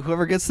knew it's like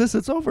whoever gets this,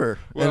 it's over.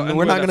 Well, and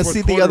we're not going to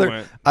see the quarter other.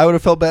 went. I would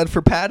have felt bad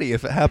for Patty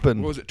if it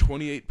happened. What was it,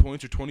 28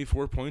 points or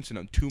 24 points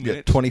in 2 minutes?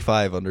 Yeah,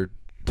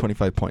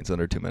 25 points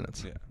under 2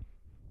 minutes. Yeah.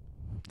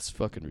 It's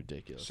fucking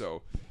ridiculous.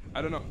 So,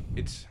 I don't know.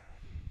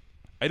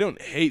 I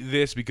don't hate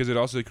this because it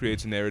also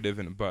creates a narrative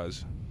and a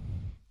buzz,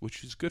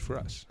 which is good for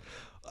us.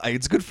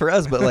 It's good for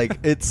us, but like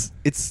it's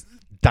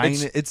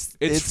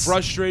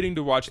frustrating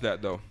to watch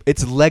that though.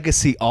 It's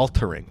legacy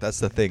altering. That's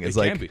the thing. It's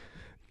like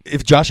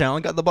if Josh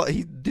Allen got the ball,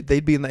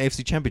 they'd be in the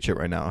AFC Championship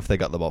right now if they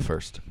got the ball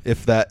first.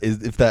 If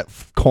that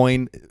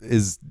coin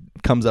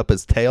comes up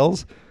as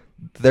tails,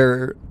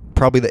 they're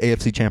probably the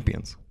AFC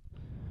champions.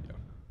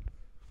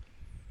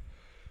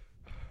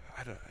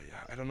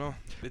 I don't know.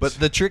 But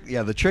the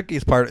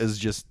trickiest part is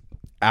just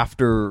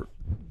after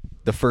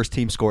the first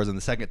team scores and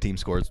the second team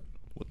scores,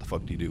 what the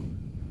fuck do you do?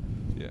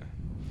 Yeah.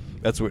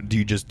 That's what. Do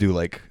you just do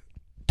like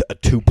a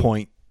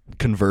 2-point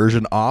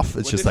conversion off?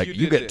 It's just like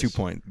you get 2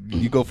 point.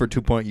 You go for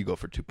 2 point. You go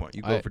for 2 point.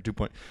 You go for 2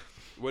 point.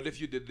 What if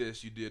you did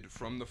this? You did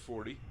from the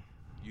 40,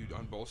 you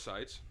on both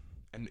sides,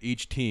 and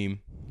each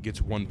team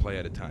gets one play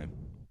at a time,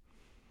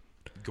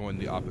 going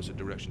the opposite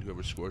direction.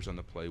 Whoever scores on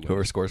the play wins.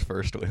 Whoever scores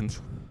first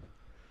wins.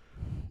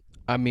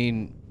 I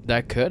mean,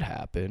 that could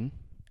happen.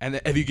 And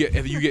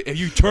if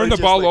you turn the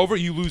ball over,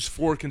 you lose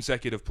 4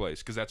 consecutive plays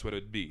because that's what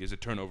it'd be is a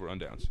turnover on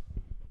downs.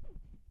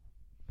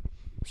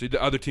 So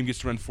the other team gets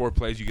to run 4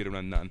 plays, you get to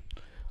run none.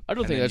 I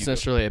don't think that's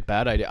necessarily a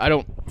bad idea. I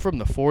don't from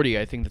the 40.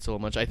 I think that's a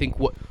little much. I think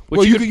what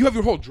you have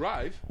your whole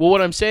drive. Well,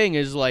 what I'm saying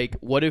is like,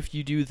 what if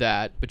you do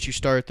that, but you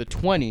start at the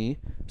 20?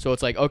 So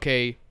it's like,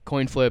 okay,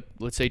 coin flip.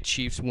 Let's say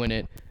Chiefs win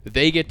it.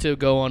 They get to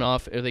go on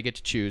off, or they get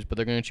to choose, but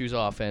they're going to choose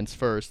offense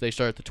first. They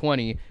start at the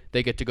 20.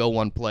 They get to go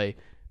one play.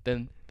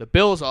 Then the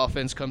Bills'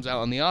 offense comes out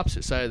on the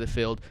opposite side of the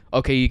field.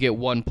 Okay, you get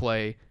one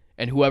play,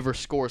 and whoever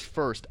scores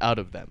first out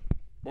of them.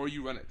 Or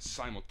you run it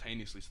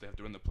simultaneously, so they have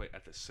to run the play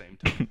at the same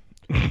time.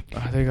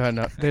 They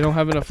don't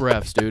have enough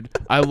refs, dude.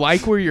 I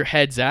like where your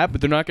head's at, but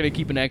they're not going to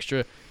keep an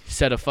extra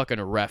set of fucking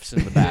refs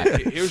in the back.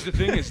 Here's the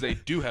thing: is they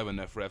do have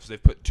enough refs.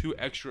 They've put 2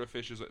 extra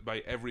officials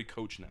by every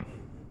coach now.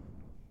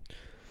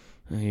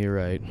 You're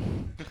right.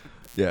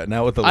 Yeah,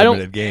 now with the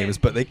limited games,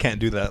 but they can't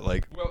do that.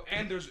 Like, well,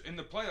 and there's in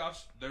the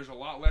playoffs, there's a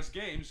lot less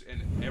games,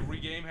 and every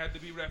game had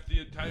to be ref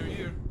the entire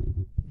year.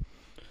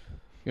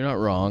 You're not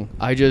wrong.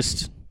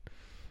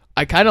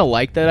 I kind of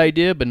like that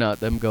idea, but not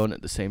them going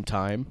at the same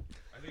time.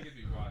 I think it'd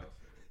be wild.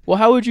 Well,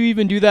 how would you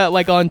even do that,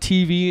 like on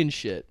TV and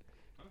shit?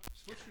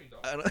 Split screen,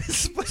 dog. I don't,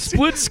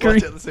 Split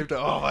screen at the same time.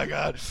 Oh my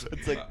god!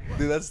 It's like,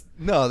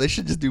 dude, they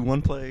should just do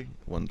one play.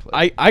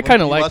 I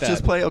kind of like watch that.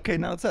 this play. Okay,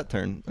 now it's that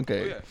turn.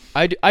 Okay. Oh,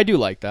 yeah. I do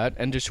like that,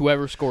 and just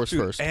whoever scores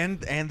Dude, first. and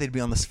they'd be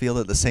on this field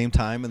at the same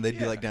time, and they'd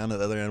be like down at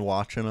the other end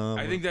watching them.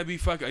 I think that'd be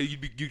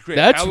you'd create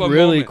That's hella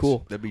really moments.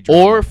 cool. That'd be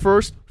drama. Or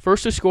first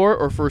to score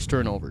or first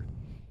turnover.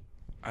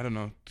 I don't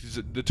know. 'Cause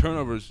the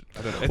turnovers.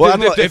 I don't know. Well, I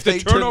don't know, If the they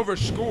turnover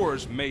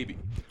scores, maybe.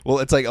 Well,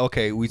 it's like,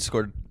 okay, we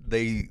scored.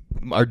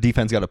 Our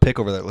defense got a pick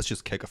over there. Let's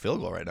just kick a field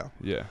goal right now.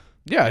 Yeah.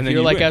 Yeah, And if then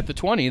you're you like win. at the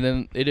 20,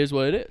 then it is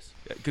what it is.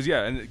 Because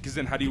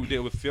then how do you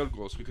deal with field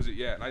goals? Because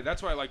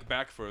that's why I like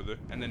back further,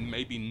 and then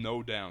maybe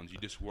no downs. You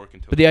just work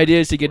until. But the idea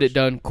is to get it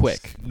done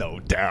quick. No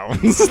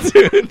downs,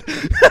 dude.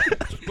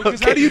 Because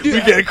how do you do We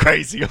that? get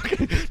crazy.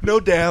 Okay, no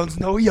downs,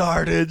 no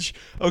yardage.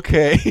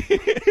 Okay,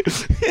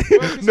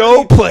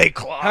 no play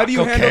clock. how do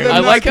you okay. handle them I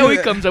not like how do he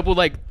that? comes up with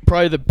like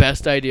probably the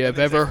best idea I've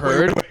ever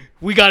heard.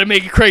 We got to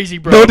make it crazy,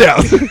 bro. No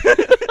downs.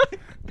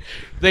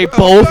 They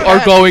both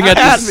are going at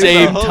the Ask me,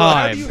 same though. Hold on.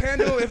 How time. do you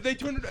handle if they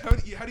turn? How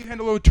do you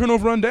handle a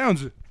turnover on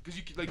downs? Because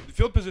the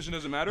field position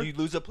doesn't matter. You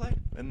lose a play,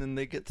 and then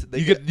they get to,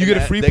 You get a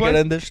free they play? Get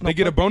an additional They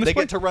get a play. bonus They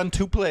play? get to run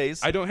 2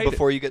 plays. I don't hate it.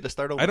 before you get to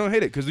start over. I don't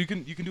hate it because you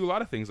can do a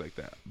lot of things like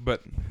that.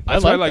 But I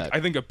that's why like that.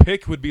 I think a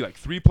pick would be like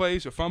 3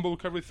 plays, a fumble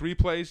recovery 3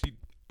 plays,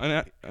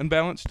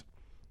 unbalanced.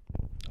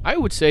 I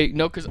would say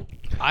no, because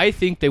I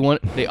think they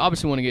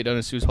obviously want to get it done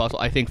as soon as possible.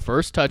 I think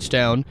first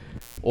touchdown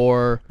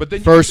or But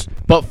then first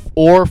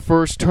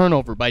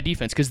turnover by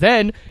defense, because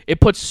then it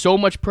puts so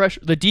much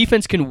pressure. The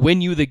defense can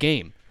win you the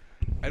game.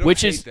 I don't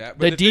Which hate is that.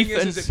 the But the thing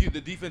defense- is if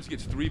the defense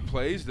gets 3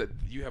 plays, that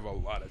you have a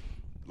lot of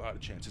a lot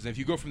of chances. And if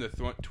you go from the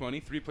 20,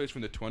 3 plays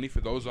from the 20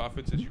 for those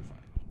offenses, you're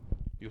fine.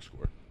 You'll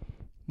score.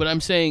 But I'm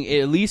saying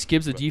it at least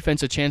gives the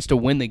defense a chance to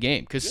win the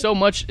game because so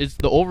much is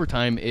the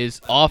overtime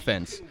is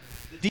offense.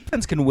 The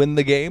defense can win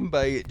the game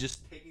by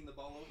just taking the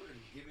ball over and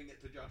giving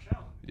it to Josh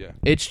Allen. Yeah.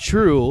 It's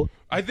true.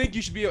 I think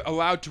you should be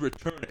allowed to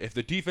return it. If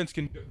the defense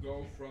can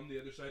go from the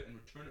other side and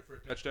return it for a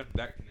touchdown,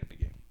 that can end the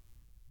game.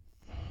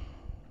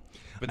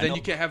 But then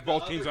you can't have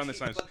both teams on the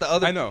same side. But the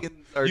other I know. teams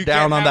are You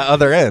down can't on the have-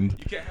 other end.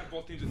 You can't have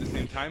both teams at the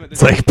same time.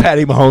 It's like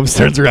Patty Mahomes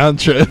turns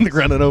around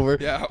running over.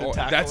 Yeah,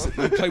 that's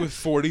you play with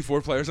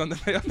 44 players on the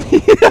field.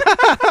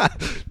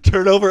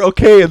 Turnover,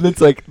 okay, and it's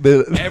like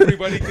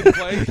Everybody can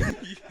play.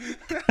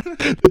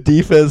 the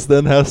defense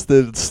then has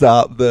to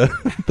stop the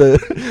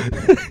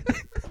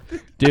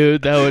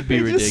Dude, that would be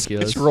They just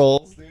ridiculous. switch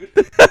roles, dude.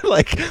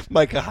 Like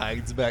Micah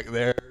Hyde's back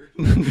there.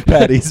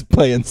 Patty's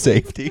playing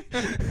safety.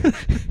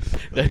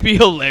 That'd be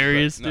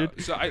hilarious, No,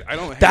 dude. so I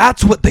don't.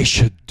 That's what they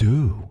should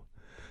do.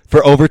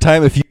 For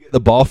overtime, if you get the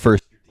ball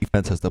first, your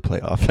defense has to play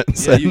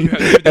offense. Yeah, you have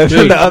to And then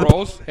change the other-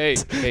 roles. Hey,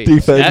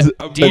 Defense-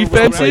 that defense-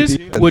 defenses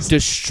defense. would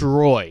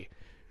destroy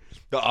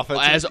the offense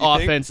as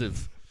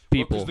offensive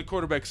people. Because the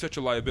quarterback's such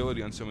a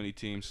liability on so many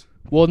teams.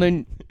 Well,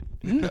 then,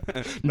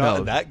 Not no.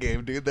 in that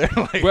game, dude. They're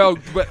like, Well,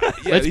 but yeah,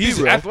 Let's be he's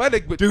real.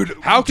 athletic, but dude,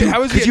 how is he?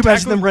 could you imagine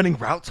tackling- them running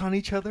routes on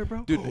each other,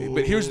 bro? Dude,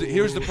 but here's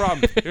the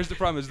problem. Here's the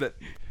problem is that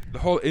the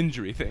whole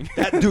injury thing.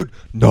 That dude,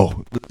 no,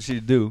 what they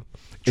should do.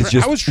 It's Tra-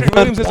 just how is Trey run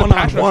Williams as a pass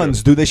rusher?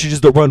 one-on-ones, dude. They should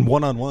just run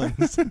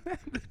one-on-ones.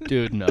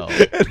 Dude, no.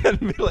 And then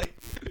be like,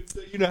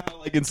 so you know how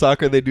like in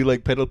soccer they do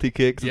like penalty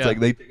kicks? It's Yeah. like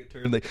they take a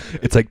turn.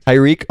 It's like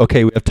Tyreek.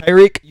 Okay, we have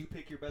Tyreek. You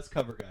pick your best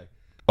cover guy.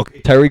 Okay,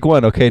 Tyreek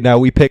won. Okay, now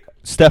we pick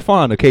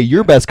Stephon. Okay,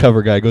 your best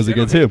cover guy goes I don't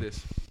against hate him.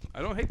 this.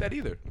 I don't hate that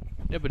either.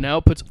 Yeah, but now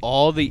it puts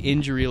all the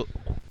injury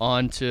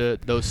onto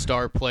those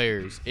star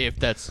players if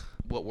that's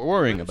what we're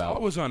worrying It's about.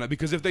 always on it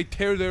because if they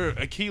tear their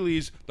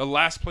Achilles the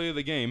last play of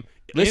the game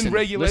Listen, in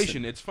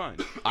regulation, listen. it's fine.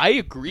 I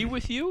agree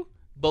with you,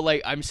 but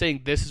like I'm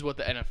saying this is what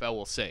the NFL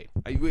will say.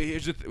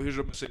 Here's what I'm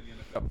gonna say. To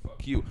the NFL.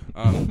 Fuck you.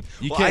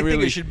 You Well, can't I really.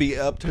 think it should be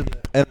up to the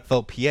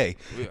NFLPA,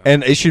 Yeah.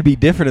 and it should be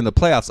different in the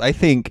playoffs. I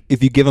think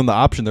if you give them the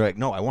option, they're like,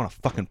 "No, I want to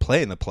fucking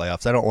play in the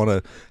playoffs. I don't want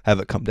to have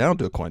it come down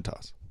to a coin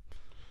toss."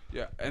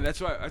 Yeah, and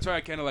that's why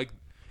I kind of like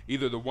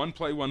either the one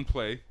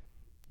play.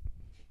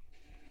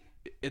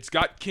 It's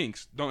got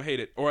kinks. Don't hate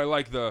it. Or I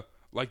like the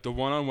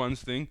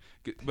one-on-ones thing,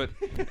 but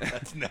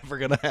That's never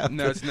gonna happen.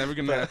 no, it's never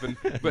gonna happen.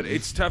 But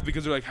it's tough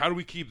because they're like, how do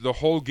we keep the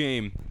whole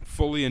game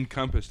fully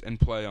encompassed and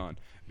play on?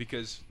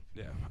 Because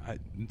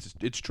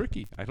it's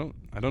tricky. I don't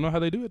know how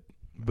they do it,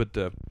 but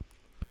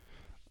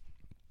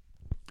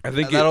I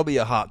think That'll be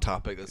a hot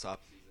topic this offseason.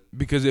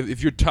 because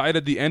if you're tied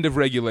at the end of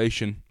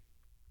regulation,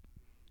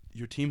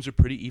 your teams are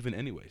pretty even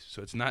anyways.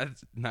 So it's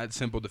not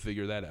simple to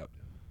figure that out.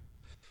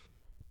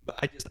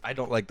 But I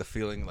don't like the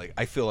feeling. Like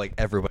I feel like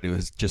everybody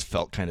was just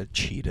felt kind of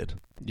cheated.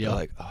 Yeah. They're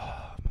like,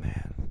 oh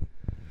man.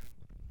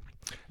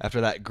 After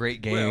that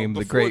great Well, game, the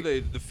before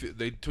great.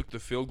 they took the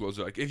field goals.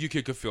 Like if you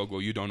kick a field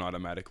goal, you don't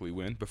automatically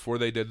win. Before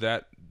they did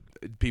that,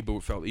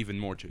 people felt even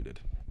more cheated.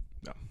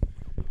 No,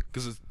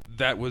 because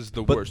that was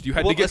the But- worst. You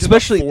had well, to get to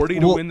especially- the 40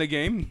 to well- win the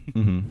game.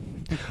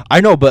 Mhm. I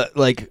know, but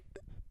like,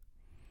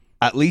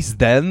 at least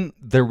then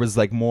there was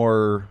like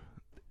more,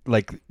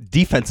 like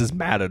defenses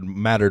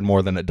mattered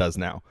more than it does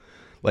now.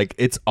 Like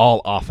it's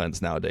all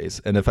offense nowadays,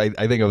 and if I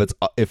think of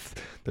if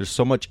there's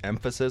so much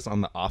emphasis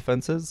on the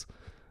offenses,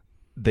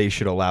 they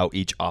should allow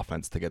each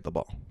offense to get the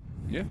ball.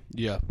 Yeah,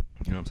 Yeah.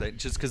 You know what I'm saying?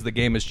 Just because the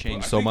game has Well,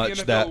 changed I so think much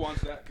the NFL that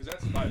wants that because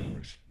that's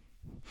fireworks.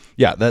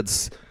 yeah,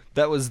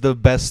 that was the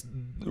best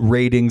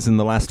ratings in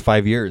the last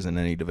 5 years in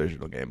any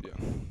divisional game.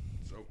 Yeah.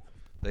 So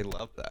They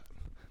loved that.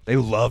 They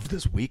loved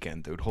this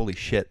weekend, dude. Holy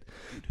shit!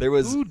 There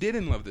was who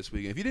didn't love this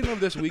weekend? If you didn't love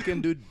this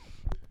weekend, dude,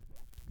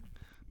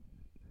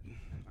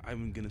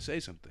 I'm gonna say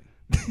something.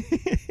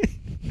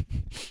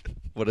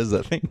 what is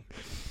that thing?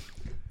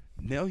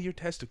 Nail your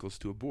testicles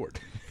to a board.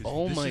 'Cause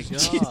Oh this my is-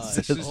 gosh.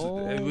 this is-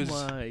 Oh it was-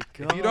 my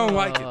god. If you don't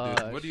like it,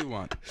 dude, what do you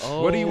want?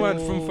 What do you want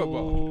from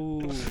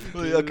football?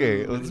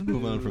 Okay, let's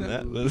move on from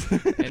that. It's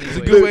a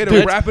Anyway, good way to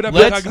let's- wrap it up and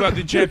let's- talk about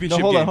the championship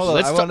No, hold on, games. hold on.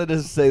 Let's I ta- wanted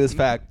to say this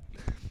fact.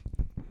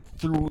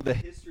 Through the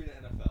history of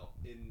the NFL,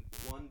 in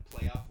one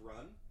playoff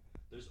run,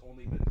 there's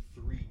only been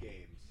 3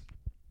 games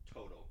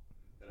total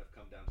that have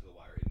come down to the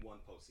wire in one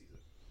postseason,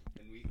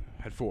 and we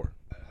Had 4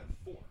 had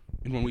 4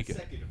 in one weekend.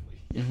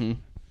 consecutively. Mhm.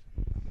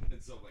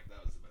 And so, like,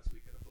 that was the best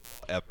weekend of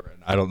football ever.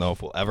 And I don't know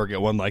if we'll ever get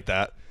one like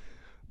that.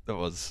 That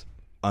was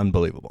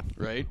unbelievable.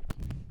 Right?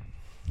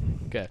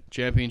 Okay,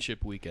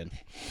 championship weekend.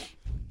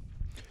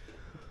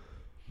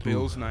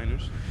 Bills,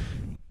 Niners.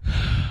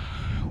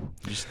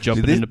 Just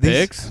jumping Dude, into these-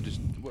 picks. I'm just.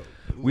 Well,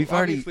 We've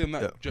already- obviously, I'm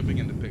not yeah. jumping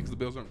into picks. The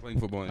Bills aren't playing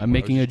football anymore. I'm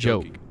making I a was just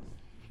joke.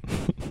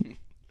 joking.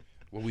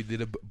 Well, we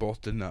did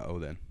both did not. Oh,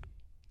 then.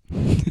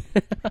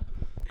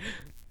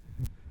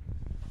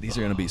 These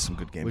are going to be some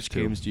good games, Which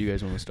too. games do you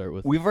guys want to start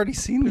with? We've already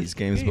seen these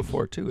games games.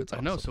 before, too. It's I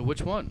know. awesome. So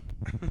which one?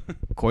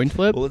 Coin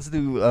flip. Well, let's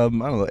do, I don't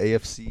know,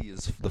 AFC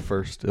is the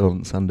first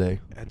on Sunday.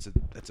 That's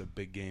a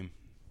big game.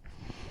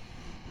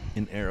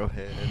 in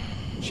Arrowhead.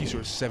 Chiefs are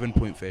a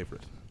 7-point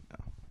favorite.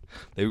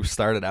 They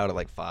started out at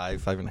like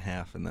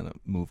 5.5, and then it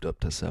moved up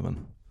to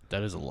 7.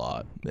 That is a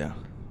lot. Yeah.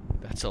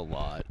 That's a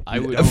lot. I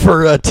would,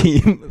 for a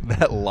team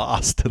that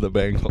lost to the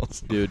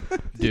Bengals. dude.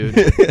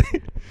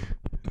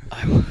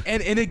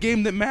 And in a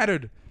game that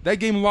mattered. That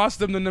game lost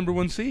them the number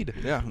 1 seed.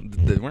 Yeah,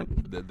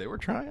 they were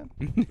trying.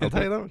 I'll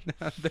tell you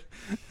that.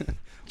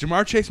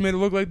 Jamar Chase made it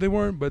look like they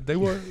weren't, but they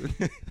were.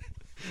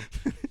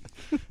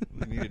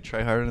 They need to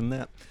try harder than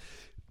that.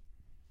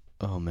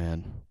 Oh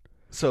man.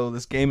 So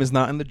this game is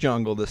not in the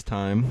jungle this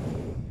time.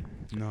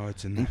 No,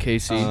 it's in In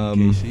KC.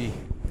 KC.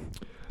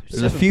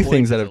 There's a 7 few points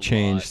things that is have a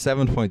changed. lot.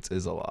 7 points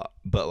is a lot,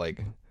 but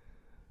like,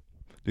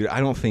 dude, I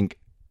don't think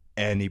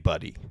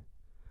anybody.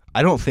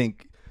 I don't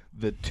think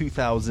the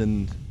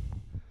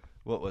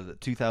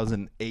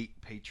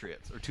 2008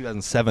 Patriots or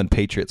 2007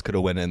 Patriots could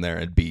have went in there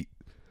and beat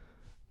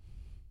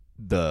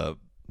the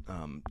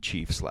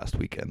Chiefs last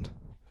weekend.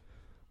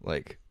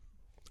 Like,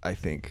 I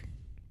think.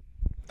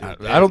 I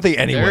don't think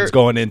anyone's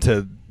going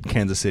into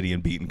Kansas City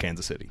and beating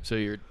Kansas City. So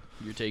you're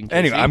taking KC?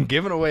 Anyway, I'm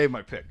giving away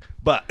my pick.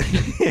 But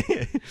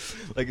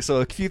like,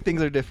 so a few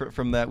things are different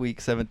from that Week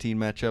 17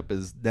 matchup.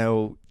 Is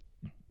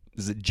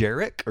it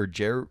Jarek or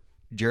Jarek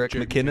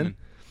McKinnon?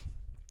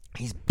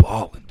 He's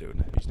balling,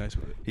 dude. He's nice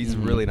with it. He's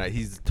really nice.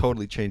 He's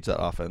totally changed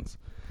that offense,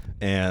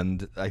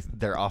 and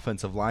their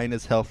offensive line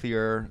is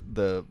healthier.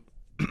 The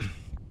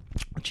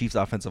Chiefs'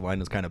 offensive line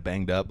was kind of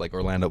banged up. Like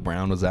Orlando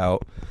Brown was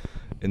out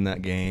in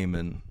that game,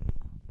 and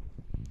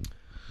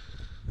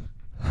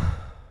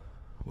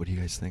what do you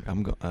guys think?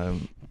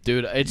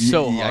 Dude, it's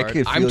so I hard.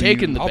 could I'm feel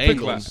taking you- the I'll pick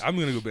Bengals. last. I'm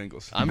gonna go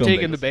Bengals. I'm Going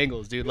taking Bengals. the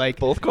Bengals, dude. Like,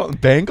 both going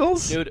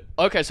Bengals. dude.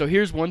 Okay, so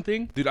here's one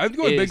thing, Dude, I'm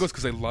going is- Bengals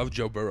because I love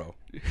Joe Burrow.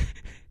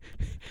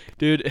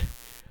 dude.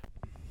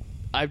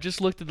 I've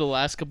just looked at the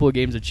last couple of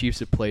games the Chiefs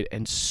have played,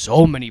 and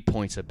so many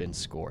points have been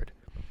scored.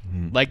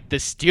 Like the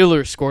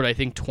Steelers scored, I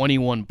think,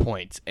 21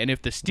 points, and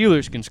if the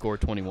Steelers can score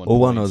 21, Well,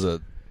 one points,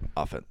 was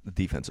a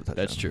defensive touchdown.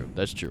 that's true.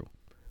 That's true.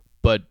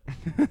 But,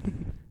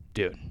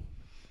 dude,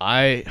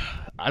 I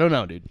don't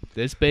know, dude.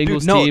 This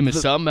Bengals no, team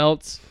is something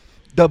else.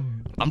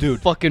 I'm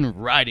Dude, fucking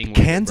riding with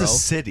Kansas it,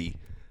 City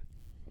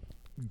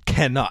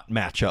cannot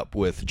match up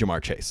with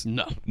Jamar Chase.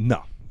 bro.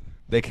 No,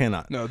 they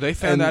cannot. No, they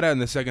found And- that out in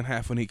the second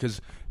half because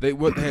they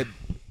had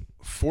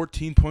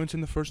 14 points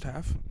in the first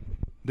half.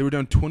 They were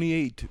down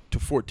 28 to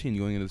 14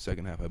 going into the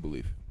second half, I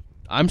believe.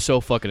 I'm so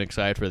fucking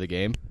excited for the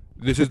game.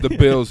 This is the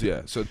Bills,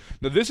 yeah. So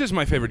no, this is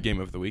my favorite game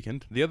of the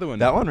weekend. The other one,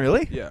 That one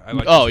really? yeah, I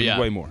like. Oh, this one yeah.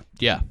 way more.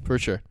 Yeah, for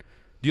sure.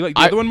 Do you like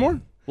the I- other one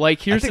more? Like,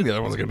 I here's think the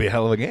other one's gonna be a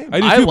hell of a game. I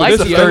do I too. But like this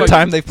It's is the the third like-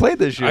 time they've played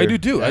this year. I do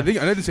too. Yeah. I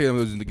didn't say I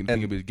was thinking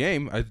And- of his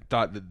game. I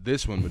thought that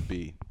this one would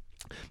be.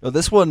 No,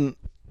 this one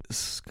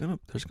is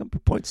there's gonna be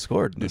points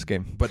scored in this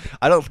game. But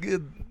I don't.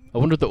 I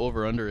wonder what the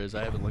over under is.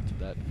 I haven't looked at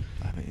that.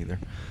 I haven't either.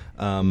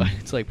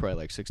 It's like probably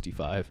like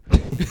 65.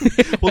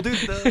 Well, dude,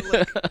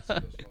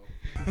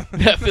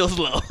 That feels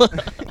low.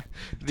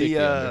 Take the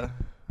under.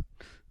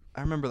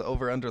 I remember the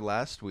over under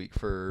last week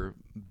for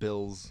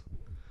Bills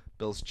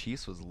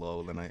Chiefs was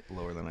lower than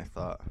I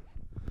thought.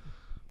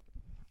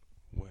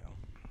 well,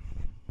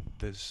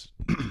 this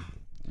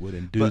would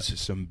induce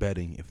some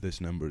betting if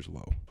this number is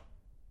low.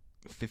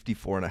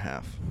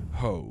 54.5.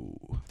 Oh,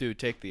 Dude,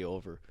 take the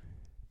over.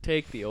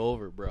 Take the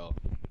over, bro.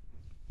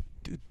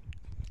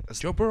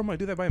 Joe Burrow might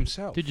do that by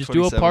himself. Dude, just do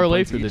a 27 parlay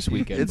points for each. this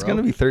weekend, It's bro.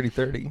 gonna be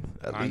 30-30.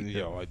 At least.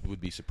 I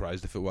would be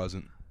surprised if it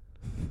wasn't.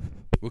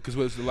 Well, because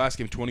what was the last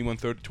game?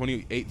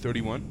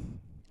 28-31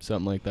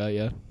 Something like that,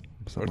 yeah. or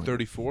Something like-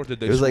 34? Did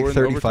they? It was like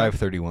score in overtime?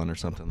 35-31 or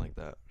something like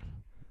that.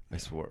 I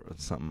swore it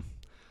was something.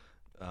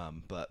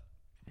 But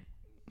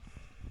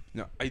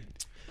No,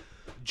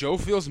 Joe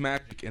feels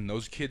magic, and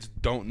those kids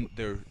don't.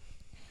 They're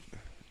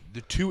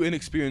too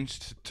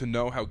inexperienced to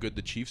know how good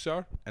the Chiefs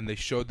are, and they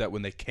showed that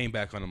when they came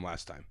back on them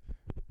last time.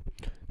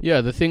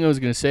 Yeah, the thing I was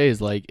going to say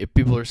is, like, if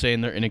people are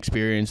saying they're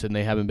inexperienced and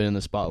they haven't been in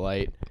the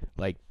spotlight,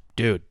 like,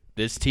 dude,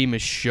 this team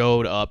has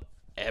showed up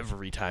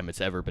every time it's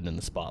ever been in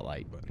the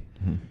spotlight. But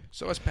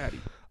so has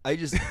Patty. I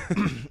just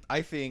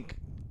I think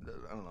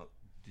I don't know.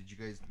 Did you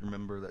guys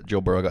remember that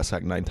Joe Burrow got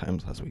sacked 9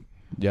 times last week?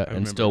 Yeah, and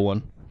remember. still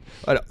won.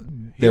 They were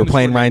only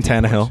playing scored Ryan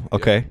 19 Tannehill. points. Yeah.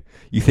 Okay,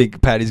 you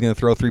think Patty's gonna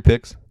throw 3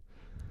 picks?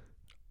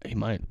 He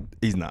might.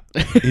 He's not.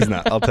 He's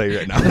not. I'll tell you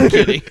right now. I'm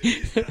kidding.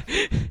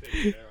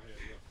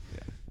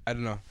 I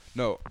don't know.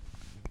 No,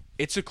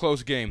 it's a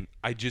close game.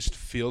 I just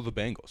feel the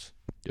Bengals.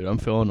 Dude, I'm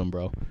feeling them,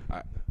 bro.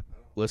 I-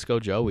 Let's go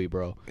Joey,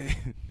 bro.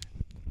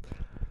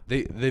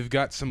 They've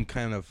got some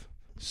kind of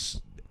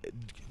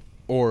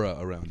aura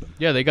around them.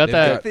 Yeah, they got They've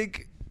that. I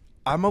think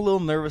I'm a little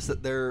nervous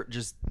that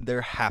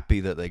they're happy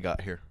that they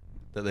got here,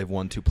 that they've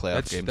won 2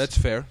 playoff games. That's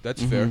fair.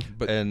 That's fair.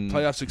 But And-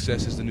 playoff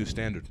success is the new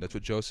standard. That's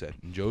what Joe said.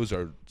 And Joe's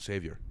our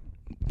savior.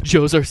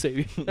 Joe's our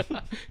savior.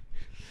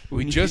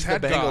 We He's just the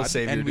had Bengals God,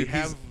 savior, and we dude.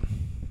 He's- have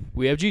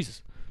We have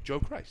Jesus. Joe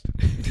Christ.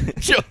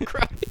 Joe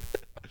Christ.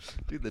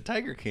 Dude, the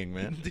Tiger King,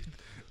 man.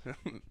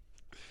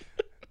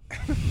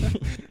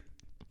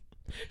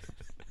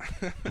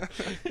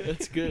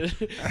 That's good.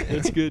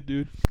 That's good,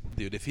 dude.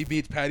 Dude, if he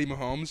beats Patty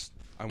Mahomes,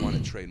 I want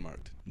it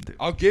trademarked. Dude.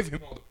 I'll give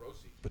him all the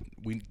proceeds, but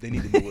they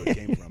need to know where it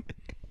came from.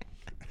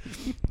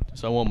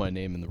 So I want my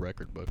name in the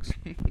record books.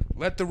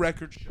 Let the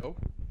record show.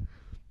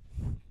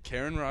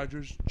 Karen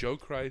Rogers, Joe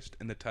Christ,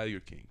 and the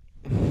Tiger King.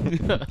 I'll I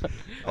don't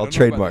know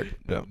trademark.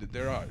 about Yeah.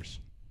 They're ours.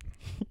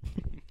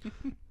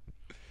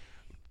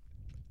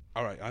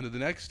 All right, on to the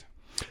next.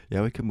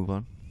 Yeah, we can move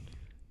on.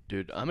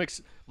 Dude,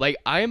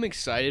 I am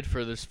excited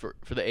for this for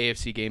the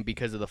AFC game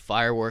because of the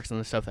fireworks and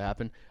the stuff that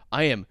happened.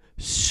 I am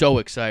so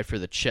excited for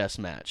the chess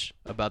match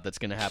that's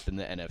going to happen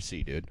in the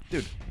NFC, dude.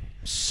 Dude.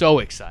 So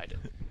excited.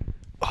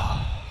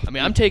 I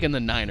mean, I'm taking the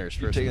Niners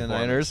first. Taking the and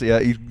foremost. Niners? Yeah,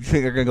 you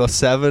think they're going to go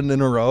 7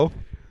 in a row?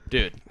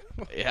 Dude.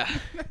 Yeah.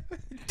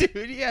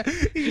 Dude, yeah.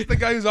 He's just the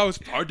guy who's always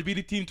hard to beat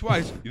a team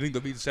twice. You think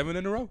they'll beat 7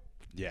 in a row?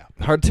 Yeah.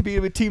 Hard to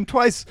beat a team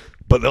twice,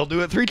 but they'll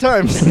do it 3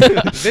 times.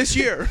 This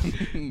year.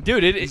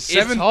 Dude, it's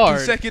 7 hard.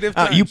 consecutive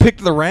times. You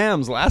picked the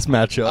Rams last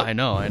matchup. I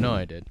know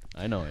I did.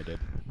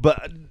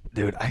 But,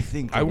 dude, I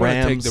think I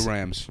want to take the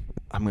Rams.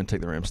 I'm going to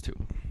take the Rams, too.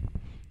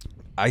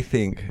 I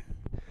think...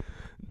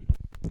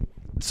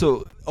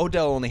 So,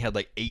 Odell only had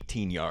like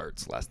 18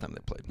 yards last time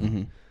they played.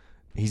 Mm-hmm.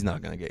 He's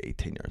not going to get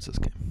 18 yards this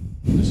game.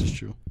 This is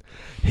true.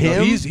 Him?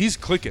 No, he's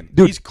clicking.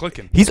 Dude, He's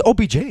clicking. He's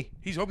OBJ.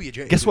 He's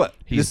OBJ. Guess what?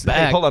 He's Hey,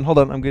 back. hold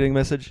on. I'm getting a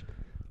message.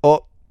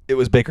 Oh, it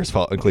was Baker's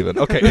fault in Cleveland.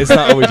 Okay, it's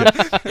not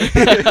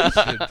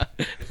OBJ.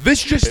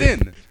 This just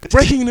in.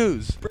 Breaking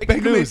news. Baker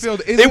news.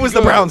 Mayfield isn't It was the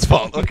good. Browns'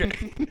 fault. Okay.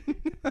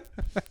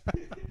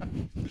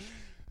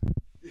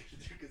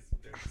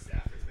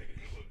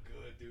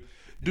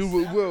 Dude,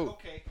 well,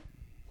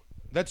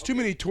 that's too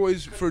many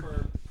toys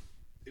for.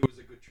 It was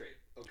a good trade.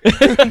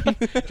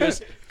 Okay.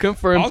 Just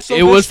confirmed Also, it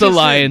this was the just in.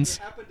 Lions. It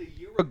happened a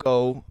year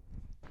ago.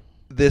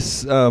 This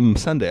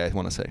Sunday, I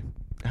want to say,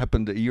 it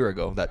happened a year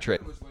ago. That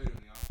trade. It was later in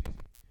the offseason.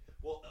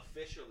 Well,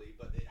 officially,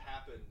 but it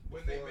happened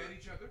When they met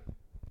each other?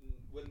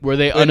 Where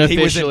they When he was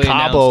unofficially in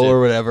Cabo announced it.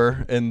 or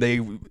whatever, and they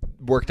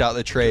worked out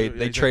the trade. Yeah,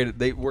 They exactly. traded.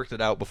 They worked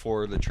it out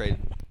before the trade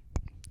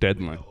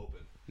Deadline.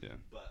 opened. Yeah.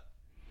 But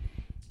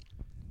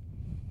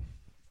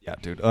yeah,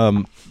 dude.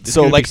 It's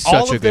So gonna be like such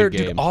all a of their good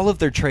dude, game. all of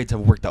their trades have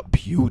worked out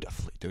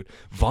beautifully, dude.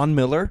 Von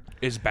Miller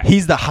Is back. He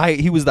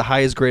was the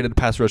highest graded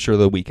pass rusher of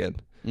the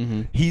weekend.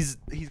 Mm-hmm. He's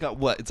got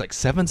what? It's like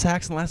 7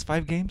 sacks in the last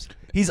 5 games.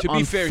 He's To on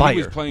be fair, fire. he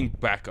was playing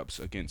backups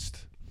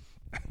against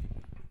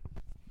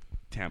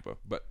Tampa,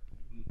 but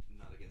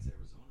Not against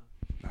Arizona.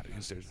 not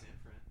against theirs.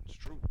 It's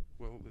true.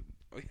 Well,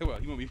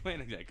 he won't be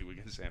playing exactly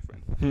against San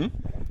Fran.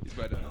 He's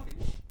about to.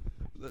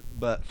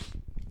 But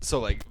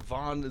so like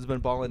Vaughn has been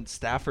balling.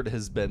 Stafford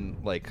has been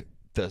like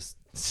the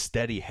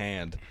steady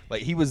hand.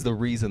 Like he was the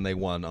reason they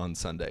won on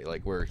Sunday.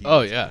 Like where he.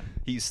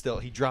 He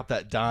dropped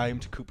that dime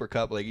to Cooper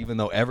Kupp. Like even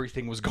though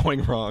everything was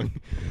going wrong,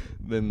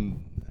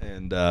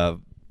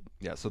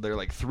 so they're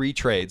like 3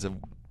 trades of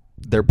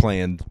they're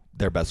playing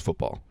their best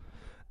football,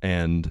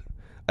 and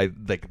I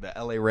like the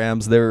LA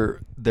Rams.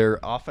 Their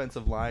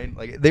offensive line,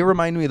 like they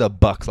remind me of the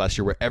Bucks last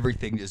year, where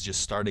everything is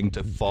just starting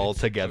to fall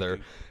together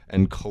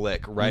and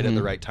click right at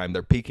the right time.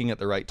 They're peaking at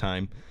the right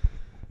time,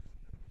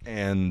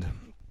 and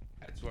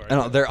That's where I don't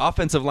know, their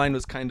offensive line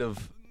was kind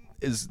of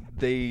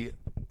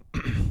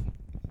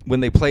when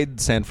they played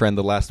San Fran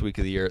the last week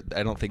of the year.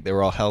 I don't think they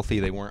were all healthy.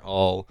 They weren't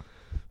all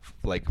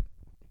like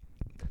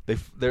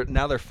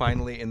they're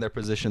finally in their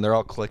position. They're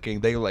all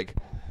clicking. They were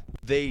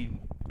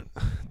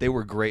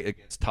great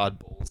against Todd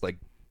Bowles, like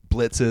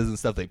blitzes and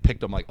stuff. They picked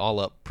them like all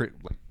up.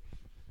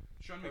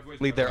 Sean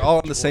McVay's They're got all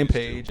right on the same toys,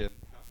 page. too. And,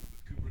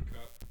 Cooper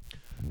Kupp,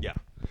 yeah,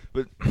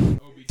 but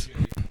OBJ.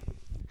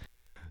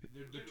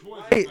 The toys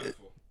are Hey,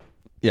 plentiful.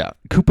 yeah,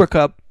 Cooper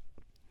Kupp.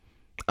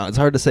 It's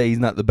hard to say he's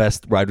not the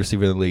best wide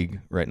receiver in the league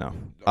right now,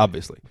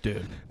 obviously.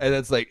 Dude. And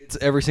it's like it's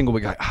every single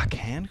week. Like,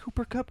 can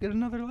Cooper Kupp get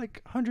another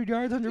like 100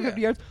 yards, 150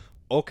 Yeah. yards?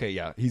 Okay,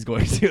 yeah, he's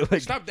going to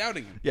like. Stop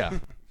doubting him. Yeah. For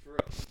real.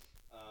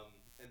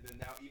 And then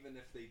now, even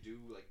if they do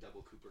like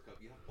double Cooper Kupp,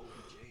 you have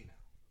OBJ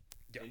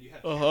now, and you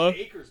have Uh-huh. Cam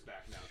Akers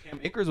back now.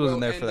 Cam Akers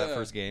wasn't there for that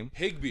first game.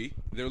 Higbee,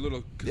 their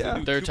little Yeah. they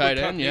do Their Cooper tight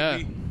Kupp, end, yeah.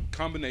 Higbee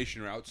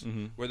combination routes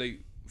where they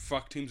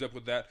fuck teams up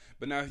with that.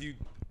 But now if you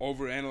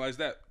overanalyze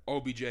that,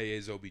 OBJ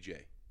is OBJ.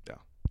 Yeah.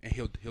 And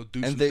he'll do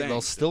And some they'll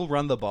things. still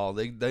run the ball.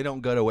 They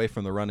don't get away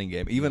from the running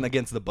game. Even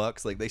against the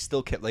Bucks, like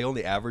they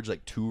only average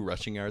like 2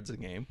 rushing yards a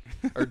game,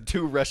 or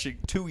 2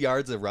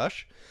 yards a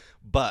rush,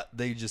 but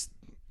they just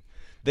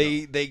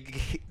they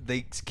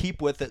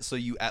keep with it. So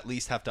you at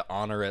least have to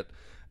honor it,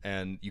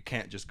 and you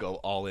can't just go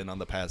all in on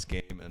the pass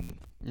game. And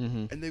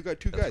And they've got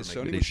 2 That's guys,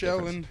 what Sony makes a Michelle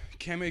difference. and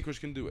Cam Akers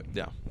can do it.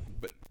 yeah,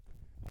 But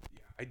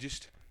yeah,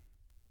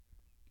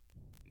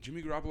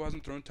 Jimmy Garoppolo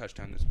hasn't thrown a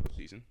touchdown this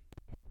postseason.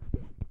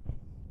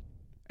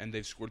 And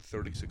they've scored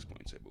 36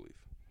 points, I believe.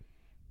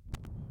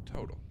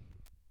 Total.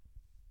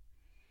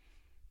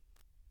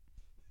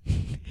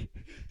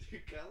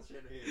 Kyle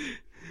Shanahan is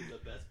the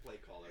best play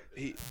caller.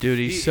 Dude,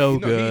 he's so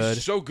good.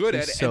 He's so good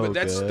He's at it. so But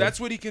good. that's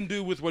what he can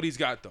do with what he's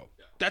got, though.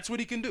 That's what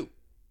he can do.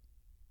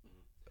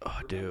 Oh,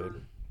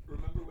 dude.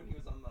 Remember when he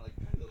was on the, like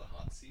kind of the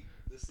hot seat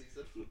this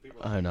season?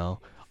 I know.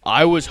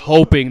 I was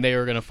hoping they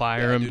were gonna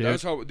fire him, dude.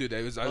 dude.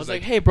 I was I was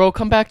like, hey, bro,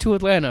 come back to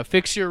Atlanta,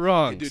 fix your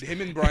wrongs. dude, him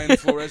and Brian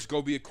Flores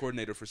go be a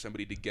coordinator for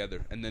somebody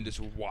together, and then just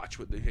watch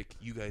what they. Like,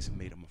 you guys have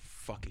made him a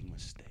fucking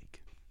mistake.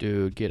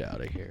 Dude, get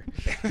out of here.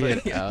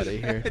 Get out of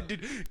here.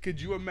 Dude,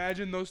 could you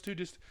imagine those two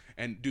just?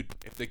 And dude,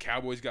 if the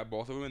Cowboys got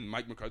both of them, and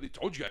Mike McCarthy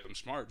told you guys I'm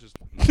smart, just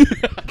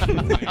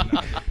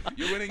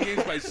you're winning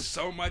games by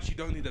so much you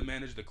don't need to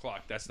manage the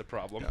clock. That's the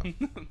problem.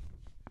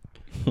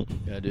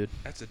 Yeah, dude.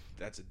 That's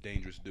a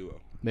dangerous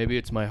duo. Maybe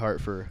it's my heart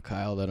for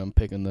Kyle that I'm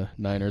picking the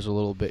Niners a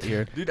little bit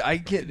here. Dude, I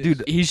get,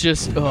 dude. He's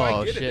just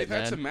I get shit, it. They've man.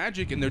 had some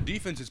magic, and their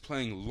defense is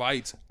playing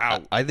lights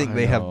out. I think I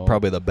they have know.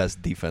 probably the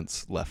best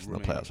defense left in the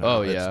Remaining. playoffs. right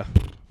Oh now. yeah.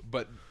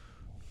 But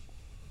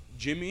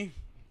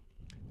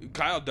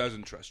Kyle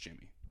doesn't trust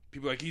Jimmy.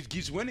 People are like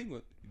he's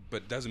winning,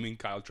 but doesn't mean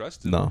Kyle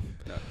trusts him. No.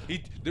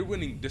 They're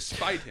winning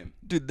despite him.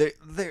 Dude,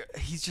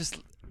 he's just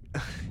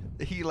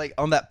he like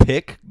on that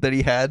pick that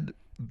he had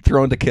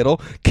thrown to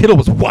Kittle. Kittle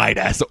was wide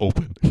ass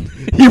open.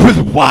 He was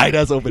wide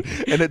ass open,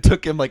 and it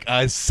took him like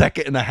a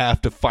second and a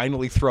half to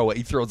finally throw it.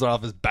 He throws it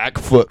off his back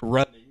foot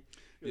running.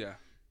 Yeah.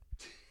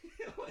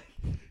 Like,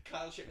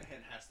 Kyle Shanahan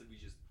has to be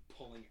just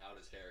pulling out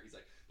his hair. He's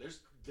like,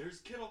 "There's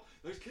Kittle.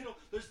 There's Kittle.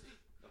 There's."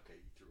 Okay,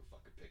 you threw a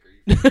fucking pick.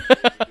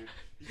 Are you? Dude?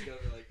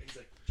 He's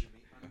like, Jimmy,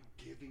 I'm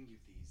giving you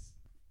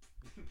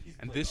these.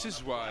 And this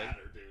is why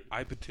dude.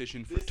 I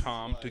petitioned for This is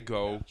Tom why to you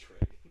go got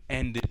traded.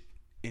 end it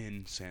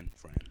in San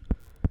Fran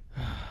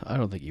I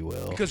don't think he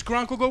will. because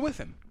Gronk will go with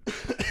him.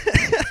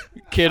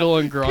 Kittle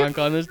and Gronk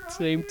on the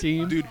same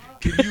team. Dude,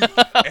 can you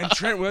and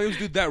Trent Williams,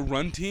 dude, that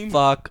run team,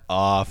 Fuck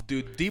off.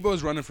 dude.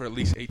 Debo's running for at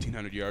least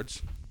 1,800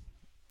 yards,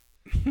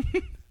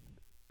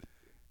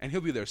 and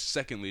he'll be their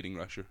second leading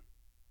rusher.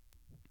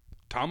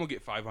 Tom will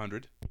get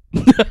 500.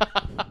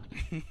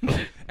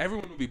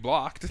 Everyone will be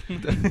blocked.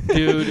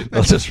 Dude,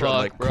 They'll just run fuck,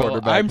 like bro.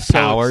 quarterback I'm so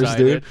powers,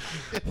 excited.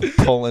 dude.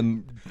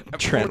 Pulling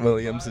Trent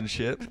Williams and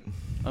shit.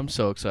 I'm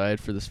so excited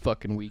for this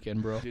fucking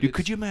weekend, bro. Dude,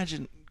 could you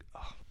imagine?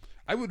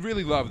 I would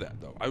really love that,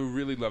 though. I would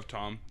really love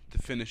Tom to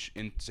finish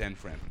in San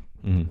Fran.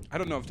 I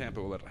don't know if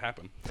Tampa will let it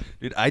happen.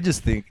 Dude, I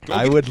just think Go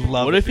I get- would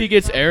love What if he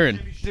gets Aaron?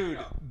 Dude,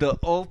 the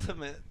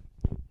ultimate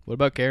What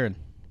about Karen?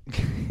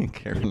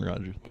 Karen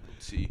Rodgers. We'll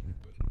see.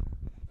 But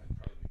that'd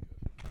probably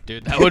be good.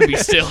 Dude, that would be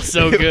still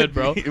so It would good,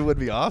 bro. be- It would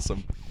be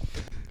awesome.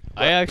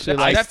 I actually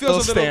I like. That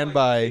feels still a little stand like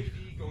by. AD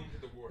going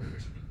to the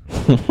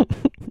Warriors.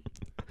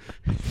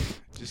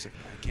 Just like,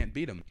 I can't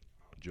beat him.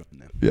 I'll join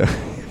them. Yeah,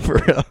 for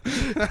real.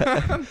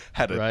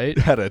 had a Right?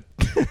 had a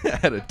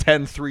had a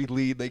 10-3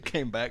 lead. They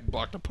came back,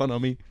 blocked a punt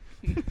on me.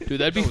 Dude,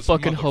 that'd be Those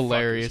fucking motherfuckers.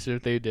 hilarious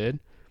if they did.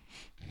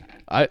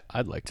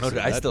 I'd like to see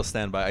I that. still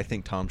stand by. I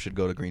think Tom should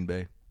go to Green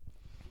Bay.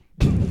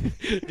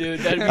 Dude,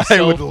 that'd be I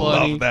so would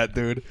funny. love that,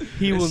 dude.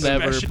 He will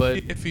never,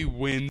 Especially but if he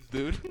wins,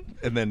 dude.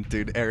 And then,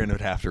 dude, Aaron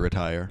would have to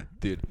retire.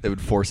 Dude, They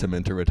would force him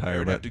into I would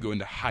retirement. have to go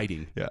into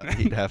hiding. Yeah,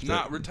 he'd have to.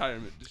 Not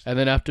retirement. Just, and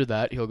then after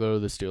that, he'll go to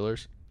the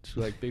Steelers. Just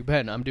like, Big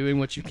Ben, I'm doing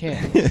what you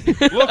can.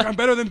 look, I'm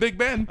better than Big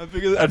Ben.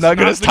 I'm not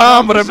good as the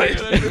Tom, but I'm.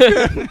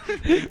 conversation.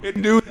 It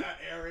knew that,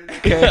 Aaron.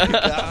 Okay,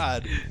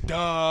 God.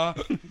 Duh.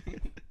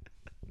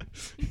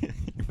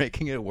 You're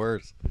making it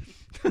worse.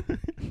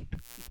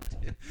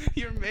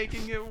 You're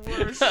making it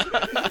worse.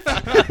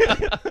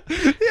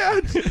 Yeah.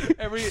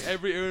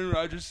 Every Aaron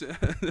Rodgers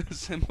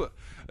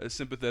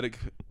sympathetic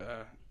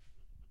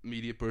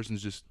media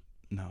person's just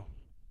no.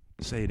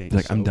 Say it ain't.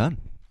 Like, so. I'm done.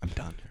 I'm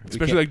done.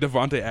 Especially like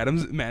Devontae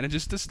Adams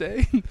manages to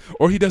stay,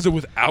 or he does it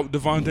without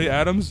Devontae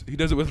Adams. He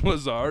does it with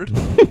Lazard.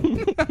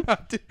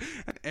 Dude,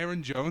 and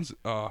Aaron Jones.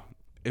 Oh,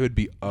 it would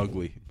be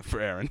ugly for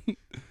Aaron.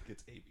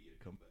 Gets AB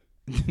to come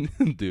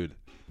back. Dude,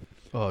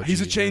 Oh,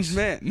 he's a Jesus. changed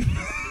man.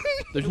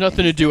 There's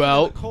nothing to do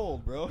out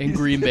Cold, bro. in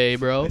Green Bay,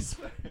 bro. I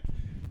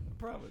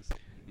promise.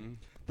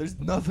 There's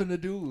nothing to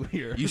do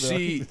here. You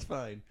see- it's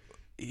fine.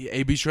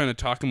 AB's trying to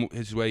talk him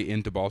his way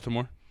into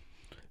Baltimore.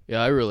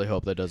 Yeah, I really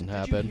hope that doesn't Did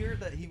happen. you hear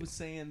that he was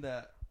saying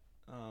that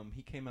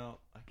he came out?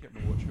 I can't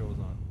remember what show it was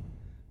on,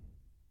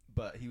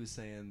 but he was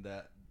saying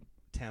that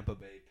Tampa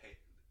Bay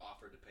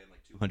offered to pay him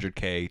like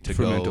 $200K to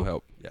For go mental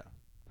help. Yeah,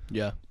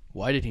 Yeah.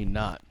 Why did he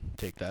not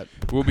take that?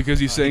 Well, because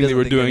he's saying he they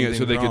were doesn't think doing it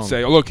so they anything's could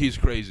say, wrong. "Oh, look, he's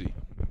crazy."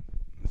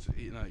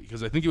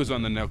 Because I think he was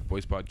on the Nelk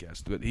Boys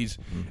podcast, but he's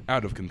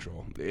out of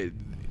control.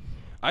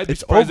 I'd be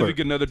It's surprised over. if he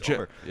get another It's chance.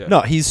 over. Yeah.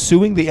 No, he's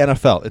suing the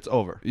NFL. It's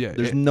over. Yeah,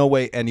 there's it- no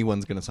way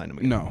anyone's gonna sign him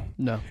again. No,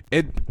 No.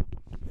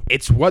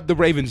 it's what the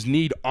Ravens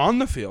need on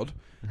the field,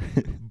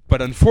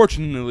 but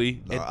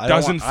unfortunately, No, it I don't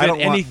doesn't want- I fit don't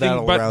want anything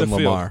that but around the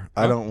field. Lamar.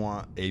 I Huh? don't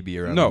want AB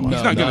around. No, Lamar.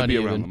 he's not going to not be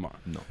even. around Lamar.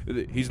 No.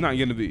 He's not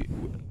going to be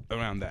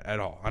around that at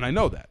all, and I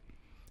know that.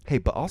 Hey,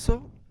 but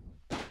also,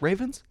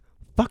 Ravens,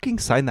 fucking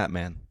sign that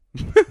man.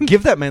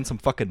 Give that man some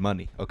fucking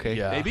money, okay?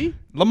 Yeah. Maybe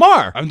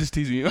Lamar. I'm just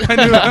teasing you. I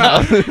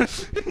knew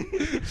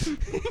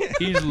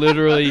He's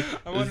literally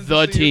I wanted to the see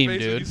your team,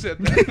 face when you dude. said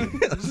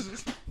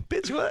that.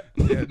 Bitch, what?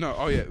 Yeah, no,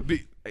 oh yeah.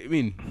 I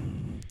mean,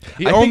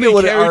 he I think only it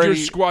would've carried your already-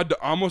 squad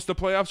to almost the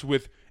playoffs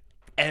with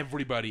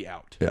everybody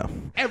out. Yeah.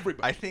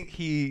 Everybody. I think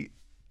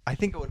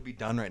it would be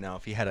done right now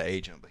if he had an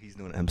agent, but he's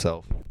doing it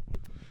himself.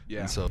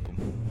 Yeah. And so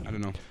I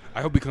don't know.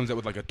 I hope he comes out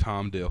with like a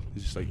Tom deal.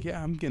 He's just like,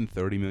 yeah, I'm getting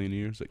 30 million a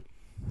year. It's like,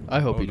 I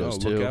hope he no,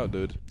 does look too. out,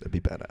 dude. that'd be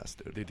badass,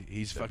 dude. Dude,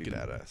 he's That'd be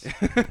fucking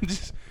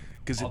badass.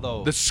 Because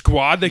Although, the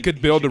squad they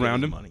could build He should get around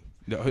his him. money.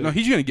 No,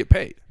 he's gonna get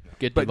paid.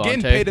 Get But Devontae.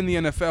 getting paid in the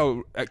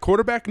NFL at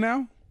quarterback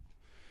now,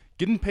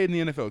 getting paid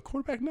in the NFL at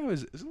quarterback now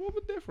is a little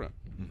bit different.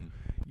 Mm-hmm.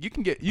 You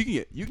can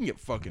get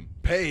fucking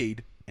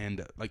paid and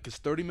like because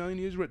 30 million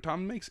a year is what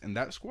Tom makes and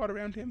that squad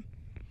around him,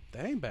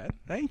 that ain't bad.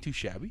 That ain't too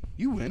shabby.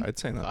 You win. I'd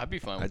say that. I'd be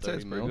fine with I'd say 30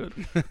 it's mil.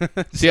 pretty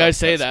good. See, I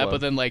say That's that, what-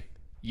 but then like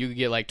you could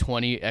get like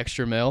 20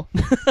 extra mil.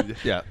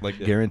 Yeah, like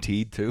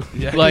guaranteed too.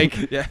 Yeah.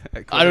 Like, yeah.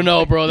 I don't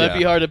know, bro. That'd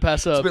be Yeah. hard to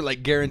pass It's up. been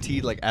like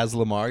guaranteed, like as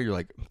Lamar, you're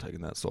like, I'm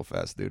taking that so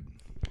fast, dude.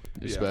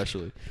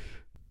 Especially.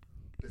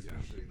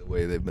 Especially the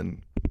way they've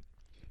been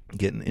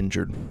getting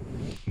injured.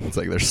 It's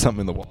like there's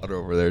something in the water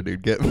over there,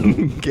 dude. Get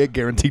get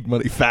guaranteed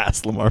money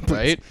fast, Lamar.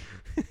 Please.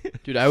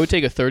 Right? Dude, I would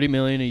take a 30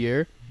 million a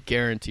year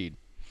guaranteed.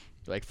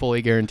 Like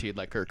fully guaranteed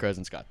like Kirk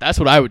Cousins got. That's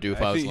what I would do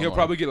if I, I was think he'll Lamar.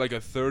 probably get like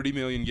a 30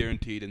 million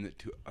guaranteed and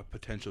a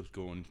potential of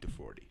going to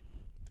 40.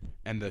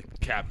 And the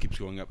cap keeps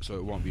going up, so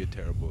it won't be a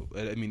terrible.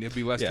 I mean, it'll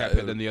be less Yeah, cap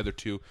hit than the other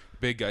two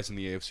big guys in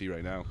the AFC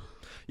right now.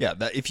 Yeah,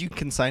 that if you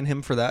can sign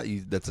him for that,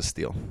 that's a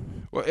steal.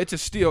 Well, it's a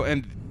steal,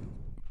 and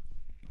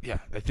yeah,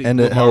 I think And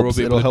it Lamar helps-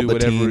 will be able it'll to help do the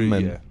whatever. team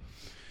and- Yeah,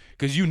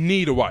 because you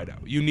need a wideout.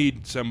 You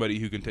need somebody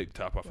who can take the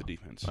top off the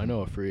defense. I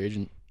know a free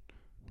agent,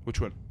 Which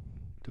one?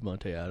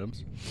 Devontae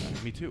Adams.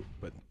 Me too.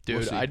 But Dude,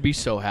 we'll see. I'd be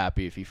so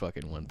happy if he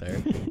fucking went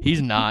there.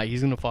 He's not.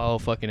 He's gonna follow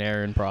fucking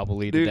Aaron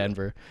probably to Dude.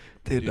 Denver.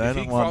 Dude, Dude, I if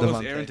he don't want follows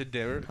Devontae. Aaron to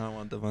Denver, I don't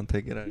want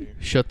Devontae. Get out of here.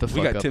 Shut the we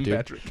fuck got up, Tim dude.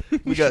 Patrick.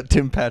 We got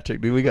Tim Patrick,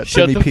 dude. We got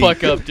Shut Timmy the P.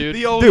 fuck up, dude.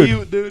 the old Dude,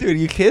 you, dude. Dude,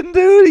 you kidding,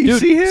 dude? You Dude,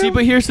 see him?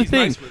 but here's the He's thing.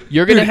 nice with it.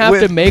 You're gonna Dude, have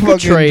to with make a fucking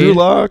trade. Drew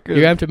Lock You're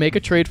gonna have to make a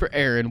trade for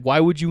Aaron. Why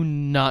would you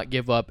not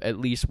give up at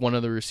least one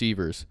of the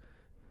receivers?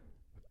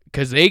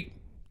 Because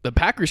the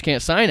Packers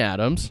can't sign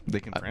Adams. They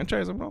can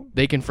franchise him, though.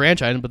 They can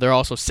franchise him, but they're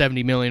also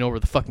 70 million over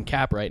the fucking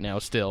cap right now.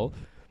 Still,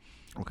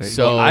 Okay.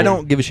 So- I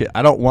don't give a shit.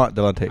 I don't want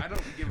Devontae. I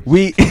don't give a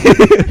We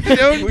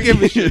don't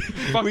give a shit.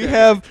 Fuck we that.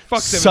 have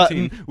Fuck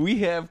Sutton. 17. We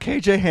have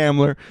KJ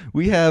Hamler.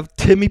 We have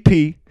Timmy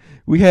P.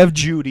 We have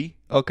Judy.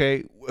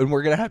 Okay, and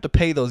we're gonna have to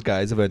pay those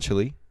guys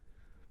eventually.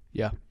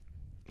 yeah.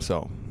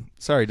 So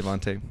sorry,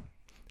 Devontae.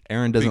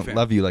 Aaron doesn't fan.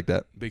 love you like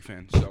that. Big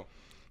fan. So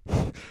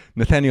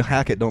Nathaniel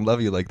Hackett don't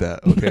love you like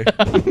that. Okay.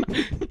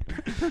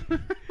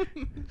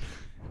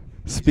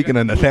 Speaking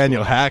of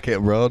Nathaniel Hackett,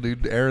 bro,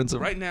 dude, Aaron's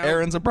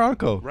a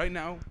Bronco. right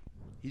now,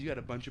 he's got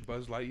a bunch of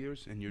Buzz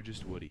Lightyears, and you're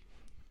just Woody.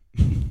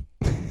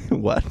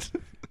 What?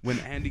 When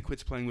Andy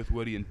quits playing with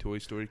Woody in Toy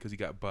Story because he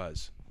got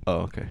Buzz,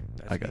 Oh, okay.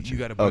 I got you. You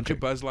got a bunch Okay. of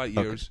Buzz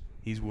Lightyears.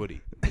 He's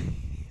Woody.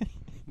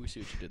 We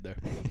see what you did there.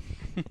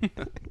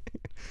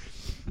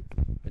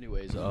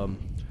 Anyways,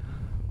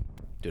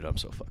 dude, I'm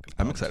so fucking.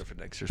 I'm pumped. excited for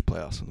next year's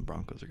playoffs, and the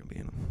Broncos are gonna be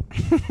in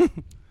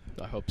them.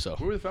 I hope so.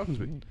 Where were the Falcons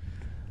be?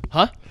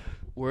 Huh?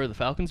 Where the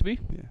Falcons be?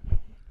 Yeah.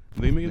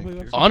 Are they making Next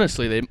playoffs? year.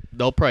 Honestly,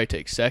 they'll probably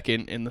take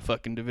second in the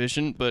fucking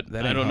division, but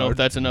That I ain't don't know if hard.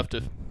 that's enough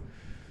to.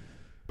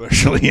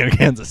 Especially in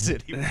Kansas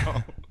City.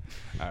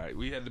 All right,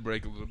 we had to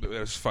break a little bit.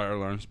 There's fire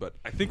alarms, but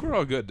I think we're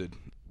all good, dude.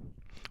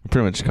 We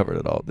pretty much covered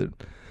it all, dude.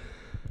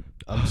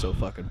 I'm so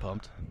fucking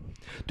pumped.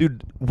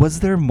 Dude,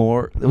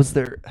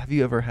 have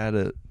you ever had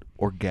a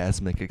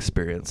orgasmic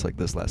experience like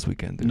this last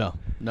weekend, dude? No,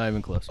 not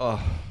even close.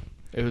 Oh,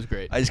 It was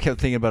great. I just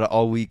kept thinking about it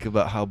all week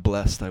about how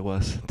blessed I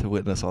was to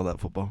witness all that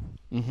football.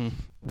 Mm-hmm.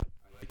 I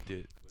liked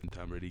it when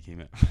Tom Brady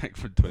came out back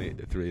for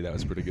 28-3. That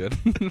was pretty good.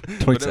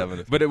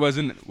 27. But it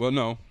wasn't. Well,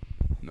 no,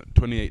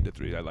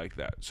 28-3. I like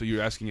that. So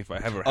you're asking if I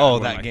ever had Oh,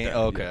 one that like game. That.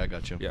 Oh, okay, Yeah. I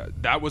got you. Yeah,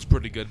 that was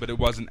pretty good, but it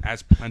wasn't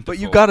as plentiful. But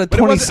you got a But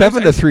it wasn't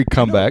 27-3 I know,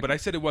 comeback. but I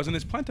said it wasn't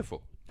as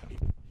plentiful.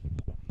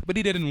 But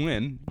he didn't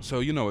win, so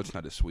you know it's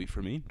not as sweet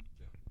for me.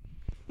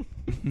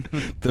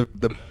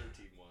 the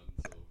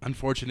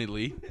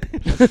Unfortunately.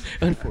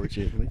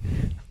 Unfortunately.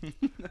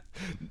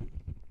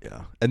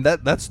 yeah, and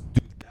that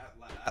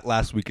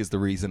last week is the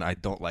reason I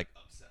don't like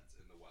upsets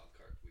in the wild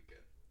card weekend,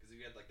 because if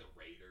you had like the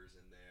Raiders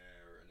in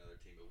there or another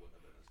team, it wouldn't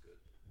have been as good.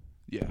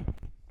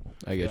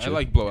 Yeah. I get I you.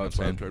 like You know what blowouts I'm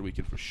saying? wild card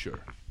weekend for sure.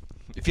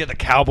 If you had the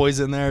Cowboys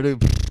in there,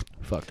 dude.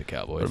 Fuck the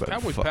Cowboys. What about-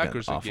 Cowboys fucking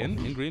Packers awful.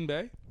 again in Green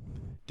Bay.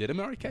 Did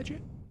Amari catch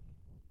it?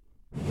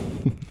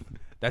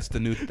 That's the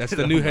new Did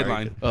new Amari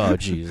headline. Oh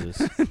Jesus.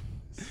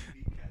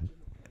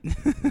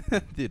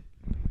 Did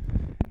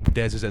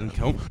Dez is at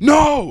home?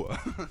 No.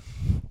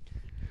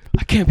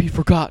 I can't be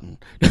forgotten.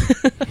 It'd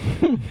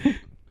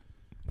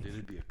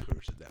be a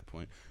curse at that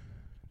point.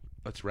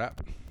 Let's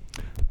wrap.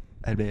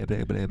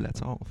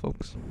 That's all,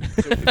 folks.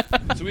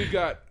 So we've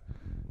got.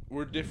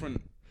 We're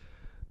different.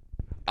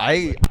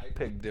 I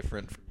picked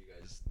different from you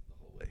guys the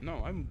whole way.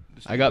 No, I'm.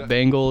 I got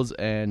Bengals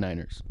and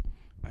Niners.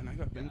 And I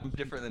got Bengals.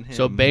 Different than him.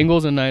 So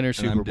Bengals and Niners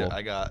And Super Bowl.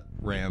 I got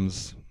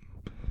Rams.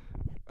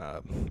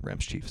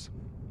 Rams Chiefs.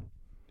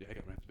 Yeah, I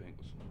got Rams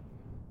Bengals.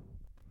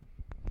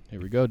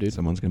 Here we go, dude.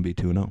 Someone's gonna be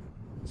 2-0.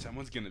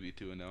 Someone's gonna be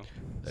 2-0.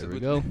 There we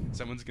go.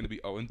 Someone's gonna be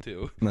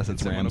 0-2. Unless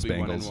it's Someone Rams will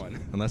be Bengals. 1-1.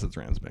 Unless it's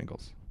Rams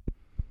Bengals.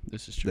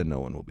 This is true. Then no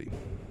one will be.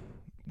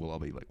 we'll all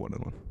be like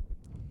 1-1.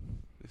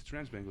 If it's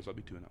Rams Bengals, I'll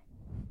be 2-0.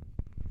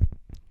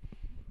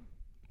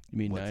 You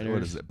mean Niners?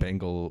 What is it?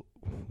 Bengal.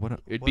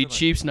 It'd be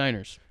Chiefs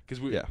Niners. Because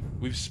Yeah.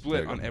 we've There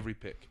split you on go. every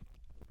pick.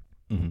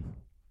 Mm-hmm.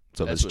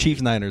 So if That's it's what-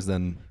 Chiefs Niners,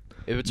 then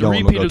If it's No a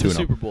one will repeat go of the 2-0.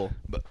 Super Bowl.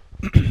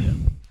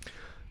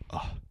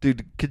 oh,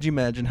 dude, could you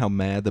imagine how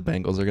mad the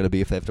Bengals are going to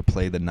be if they have to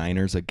play the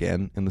Niners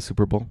again in the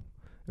Super Bowl?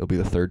 It'll be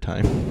the third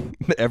time.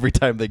 Every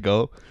time they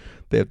go,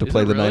 they have to Is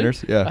play it the really?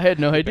 Niners. Yeah, I had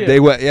no idea.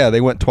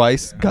 They went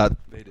twice. Got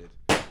They did.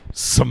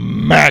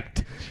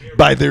 smacked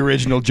by the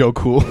original Joe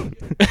Cool.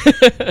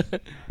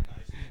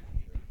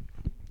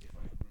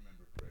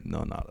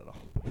 No, not at all.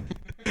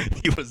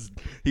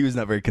 he was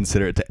not very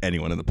considerate to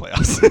anyone in the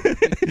playoffs.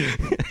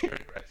 Jerry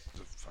Rice is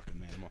a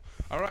fucking animal.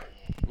 All right.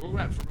 We'll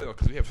wrap for real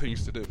because we have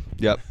things to do.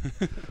 Yep.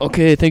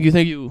 Okay, thank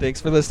you.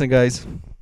 Thanks for listening, guys.